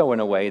do so in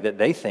a way that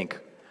they think,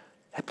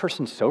 that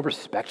person's so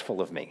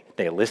respectful of me.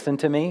 They listened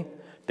to me.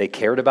 They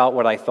cared about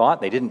what I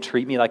thought. They didn't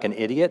treat me like an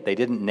idiot. They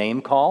didn't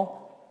name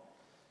call.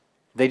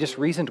 They just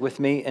reasoned with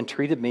me and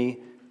treated me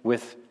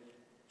with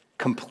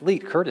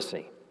complete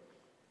courtesy.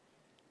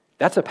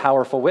 That's a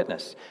powerful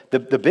witness. The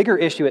bigger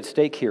issue at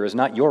stake here is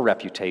not your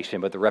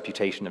reputation, but the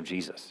reputation of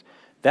Jesus.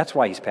 That's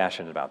why he's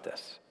passionate about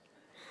this.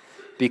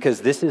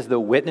 Because this is the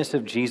witness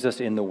of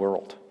Jesus in the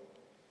world.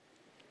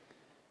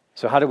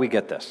 So how do we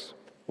get this?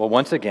 Well,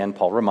 once again,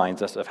 Paul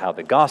reminds us of how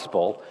the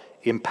gospel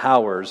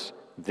empowers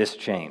this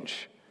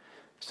change.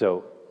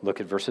 So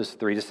look at verses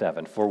 3 to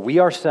 7. For we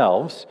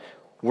ourselves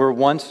were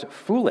once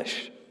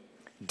foolish,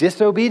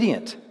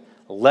 disobedient,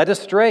 led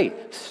astray,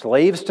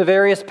 slaves to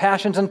various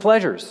passions and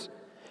pleasures,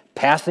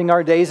 passing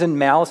our days in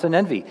malice and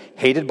envy,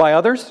 hated by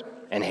others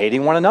and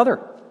hating one another.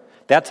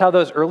 That's how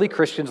those early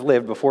Christians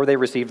lived before they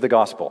received the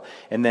gospel.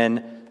 And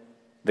then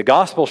the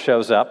gospel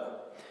shows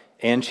up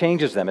and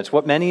changes them. It's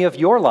what many of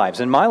your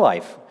lives and my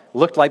life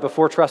looked like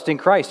before trusting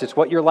Christ. It's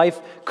what your life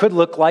could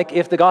look like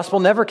if the gospel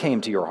never came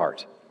to your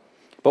heart.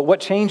 But what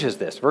changes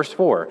this? Verse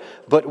 4,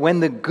 but when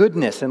the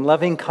goodness and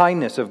loving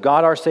kindness of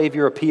God our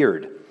Savior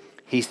appeared,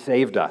 he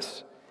saved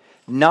us,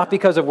 not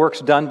because of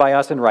works done by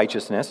us in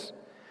righteousness,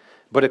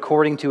 but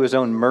according to his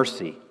own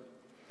mercy,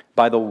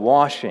 by the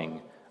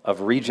washing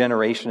of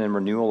regeneration and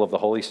renewal of the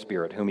Holy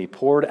Spirit, whom he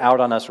poured out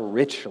on us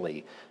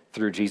richly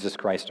through Jesus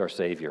Christ our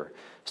Savior,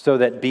 so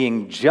that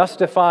being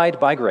justified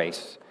by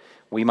grace,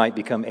 we might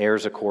become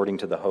heirs according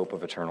to the hope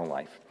of eternal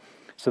life.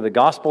 So the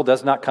gospel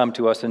does not come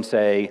to us and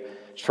say,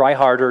 try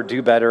harder,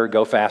 do better,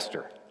 go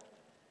faster.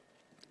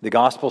 The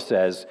gospel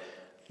says,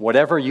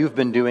 whatever you've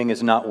been doing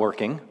is not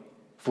working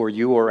for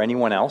you or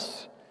anyone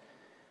else,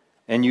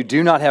 and you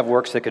do not have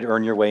works that could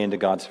earn your way into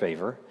God's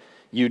favor.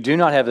 You do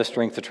not have the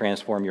strength to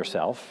transform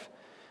yourself.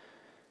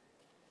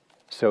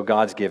 So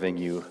God's giving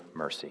you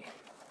mercy.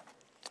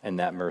 And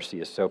that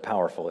mercy is so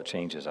powerful it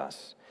changes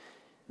us.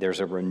 There's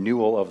a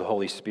renewal of the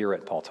Holy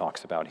Spirit Paul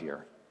talks about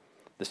here.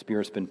 The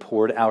Spirit's been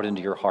poured out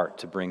into your heart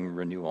to bring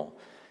renewal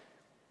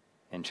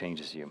and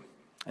changes you.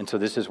 And so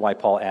this is why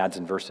Paul adds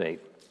in verse 8,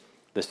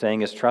 the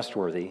saying is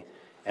trustworthy,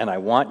 and I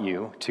want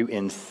you to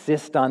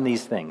insist on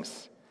these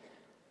things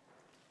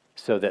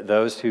so that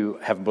those who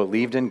have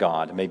believed in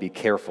God may be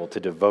careful to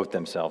devote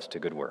themselves to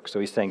good works. So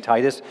he's saying,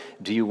 Titus,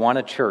 do you want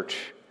a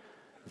church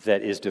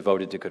that is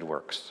devoted to good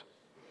works?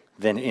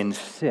 Then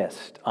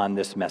insist on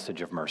this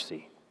message of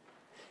mercy.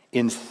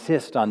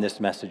 Insist on this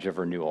message of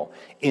renewal.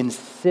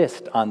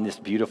 Insist on this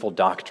beautiful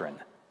doctrine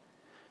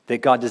that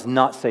God does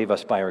not save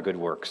us by our good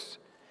works.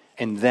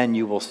 And then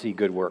you will see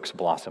good works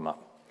blossom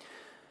up.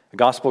 The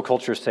gospel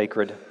culture is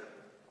sacred,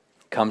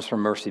 comes from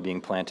mercy being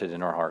planted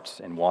in our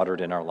hearts and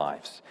watered in our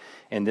lives.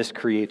 And this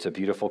creates a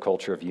beautiful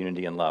culture of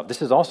unity and love.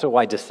 This is also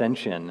why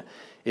dissension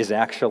is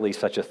actually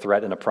such a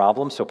threat and a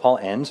problem. So Paul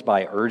ends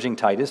by urging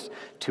Titus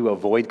to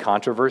avoid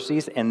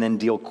controversies and then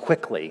deal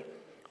quickly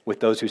with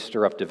those who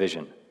stir up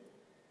division.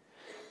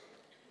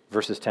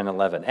 Verses 10 and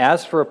 11.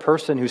 As for a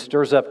person who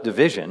stirs up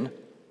division,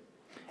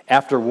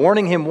 after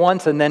warning him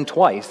once and then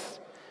twice,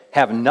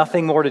 have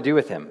nothing more to do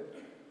with him,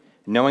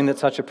 knowing that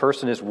such a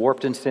person is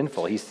warped and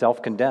sinful. He's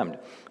self-condemned.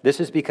 This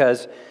is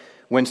because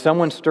when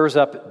someone stirs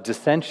up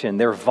dissension,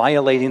 they're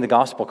violating the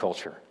gospel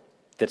culture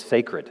that's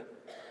sacred.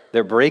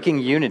 They're breaking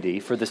unity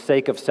for the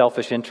sake of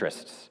selfish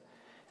interests.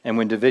 And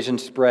when division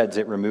spreads,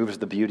 it removes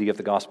the beauty of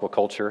the gospel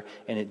culture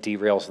and it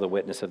derails the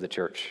witness of the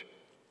church.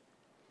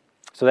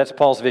 So that's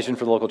Paul's vision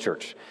for the local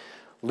church.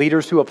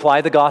 Leaders who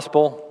apply the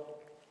gospel,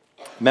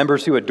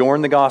 members who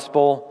adorn the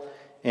gospel,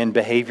 and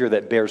behavior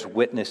that bears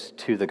witness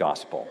to the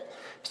gospel.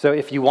 So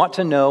if you want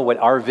to know what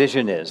our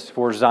vision is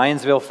for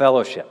Zionsville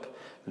Fellowship,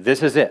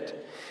 this is it.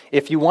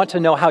 If you want to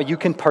know how you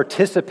can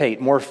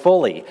participate more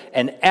fully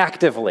and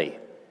actively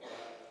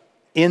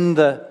in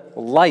the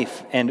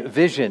life and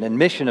vision and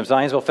mission of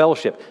Zionsville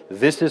Fellowship,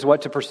 this is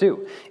what to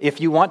pursue. If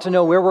you want to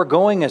know where we're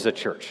going as a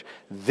church,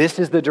 this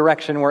is the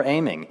direction we're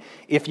aiming.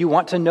 If you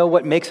want to know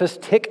what makes us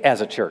tick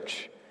as a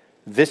church,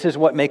 this is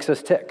what makes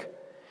us tick.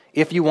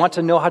 If you want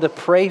to know how to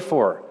pray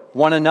for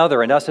one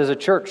another and us as a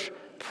church,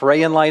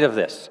 pray in light of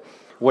this.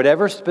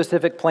 Whatever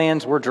specific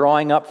plans we're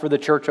drawing up for the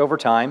church over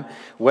time,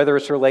 whether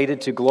it's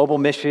related to global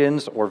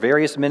missions or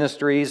various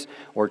ministries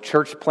or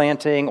church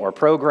planting or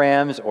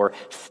programs or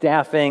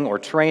staffing or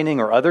training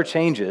or other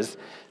changes,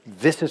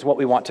 this is what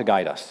we want to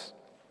guide us.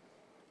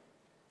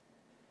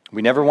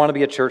 We never want to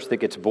be a church that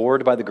gets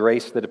bored by the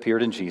grace that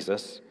appeared in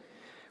Jesus.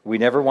 We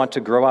never want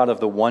to grow out of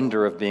the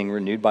wonder of being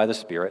renewed by the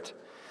Spirit.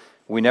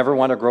 We never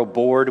want to grow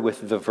bored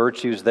with the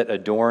virtues that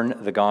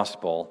adorn the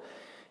gospel.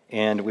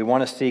 And we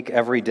want to seek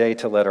every day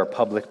to let our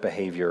public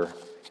behavior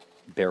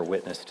bear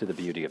witness to the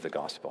beauty of the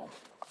gospel.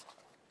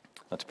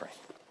 Let's pray.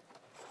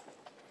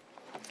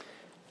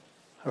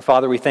 Our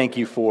Father, we thank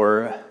you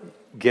for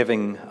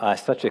giving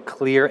us such a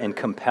clear and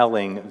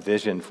compelling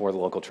vision for the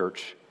local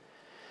church.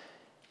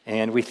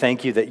 And we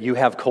thank you that you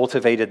have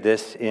cultivated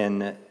this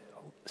in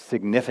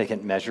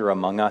significant measure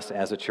among us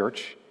as a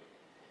church,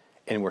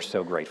 and we're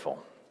so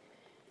grateful.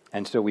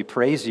 And so we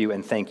praise you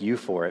and thank you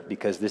for it,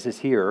 because this is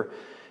here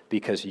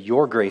because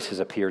your grace has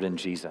appeared in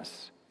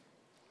Jesus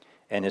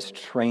and has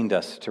trained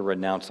us to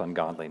renounce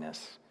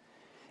ungodliness.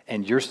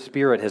 And your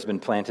Spirit has been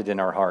planted in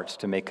our hearts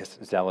to make us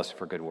zealous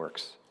for good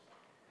works.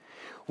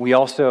 We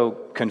also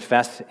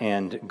confess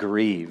and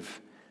grieve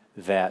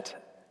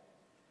that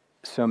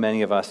so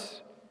many of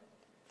us,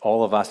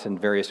 all of us in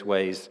various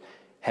ways,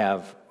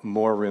 have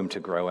more room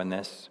to grow in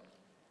this.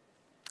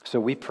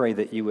 So we pray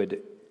that you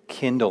would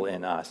kindle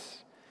in us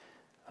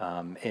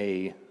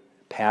a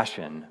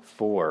passion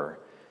for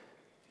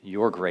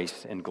your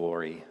grace and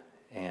glory,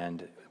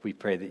 and we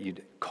pray that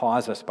you'd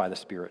cause us by the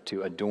Spirit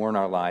to adorn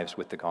our lives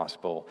with the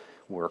gospel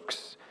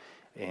works,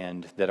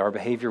 and that our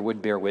behavior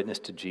would bear witness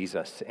to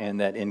Jesus,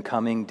 and that in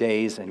coming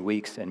days and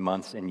weeks and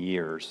months and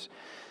years,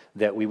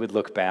 that we would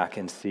look back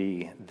and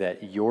see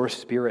that your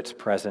Spirit's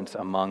presence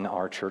among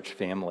our church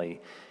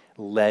family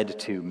led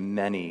to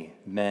many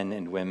men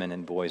and women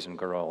and boys and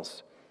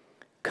girls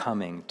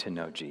coming to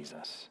know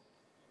Jesus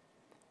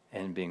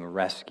and being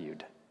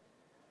rescued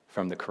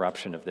from the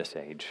corruption of this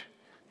age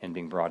and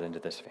being brought into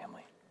this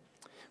family.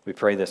 We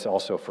pray this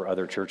also for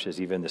other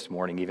churches, even this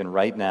morning, even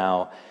right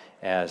now,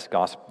 as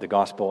the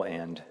gospel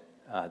and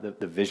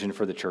the vision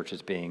for the church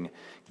is being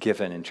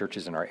given in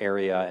churches in our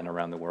area and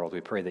around the world. We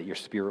pray that your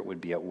Spirit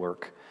would be at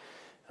work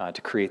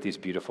to create these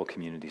beautiful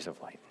communities of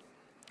light.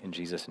 In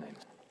Jesus' name,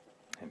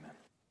 amen.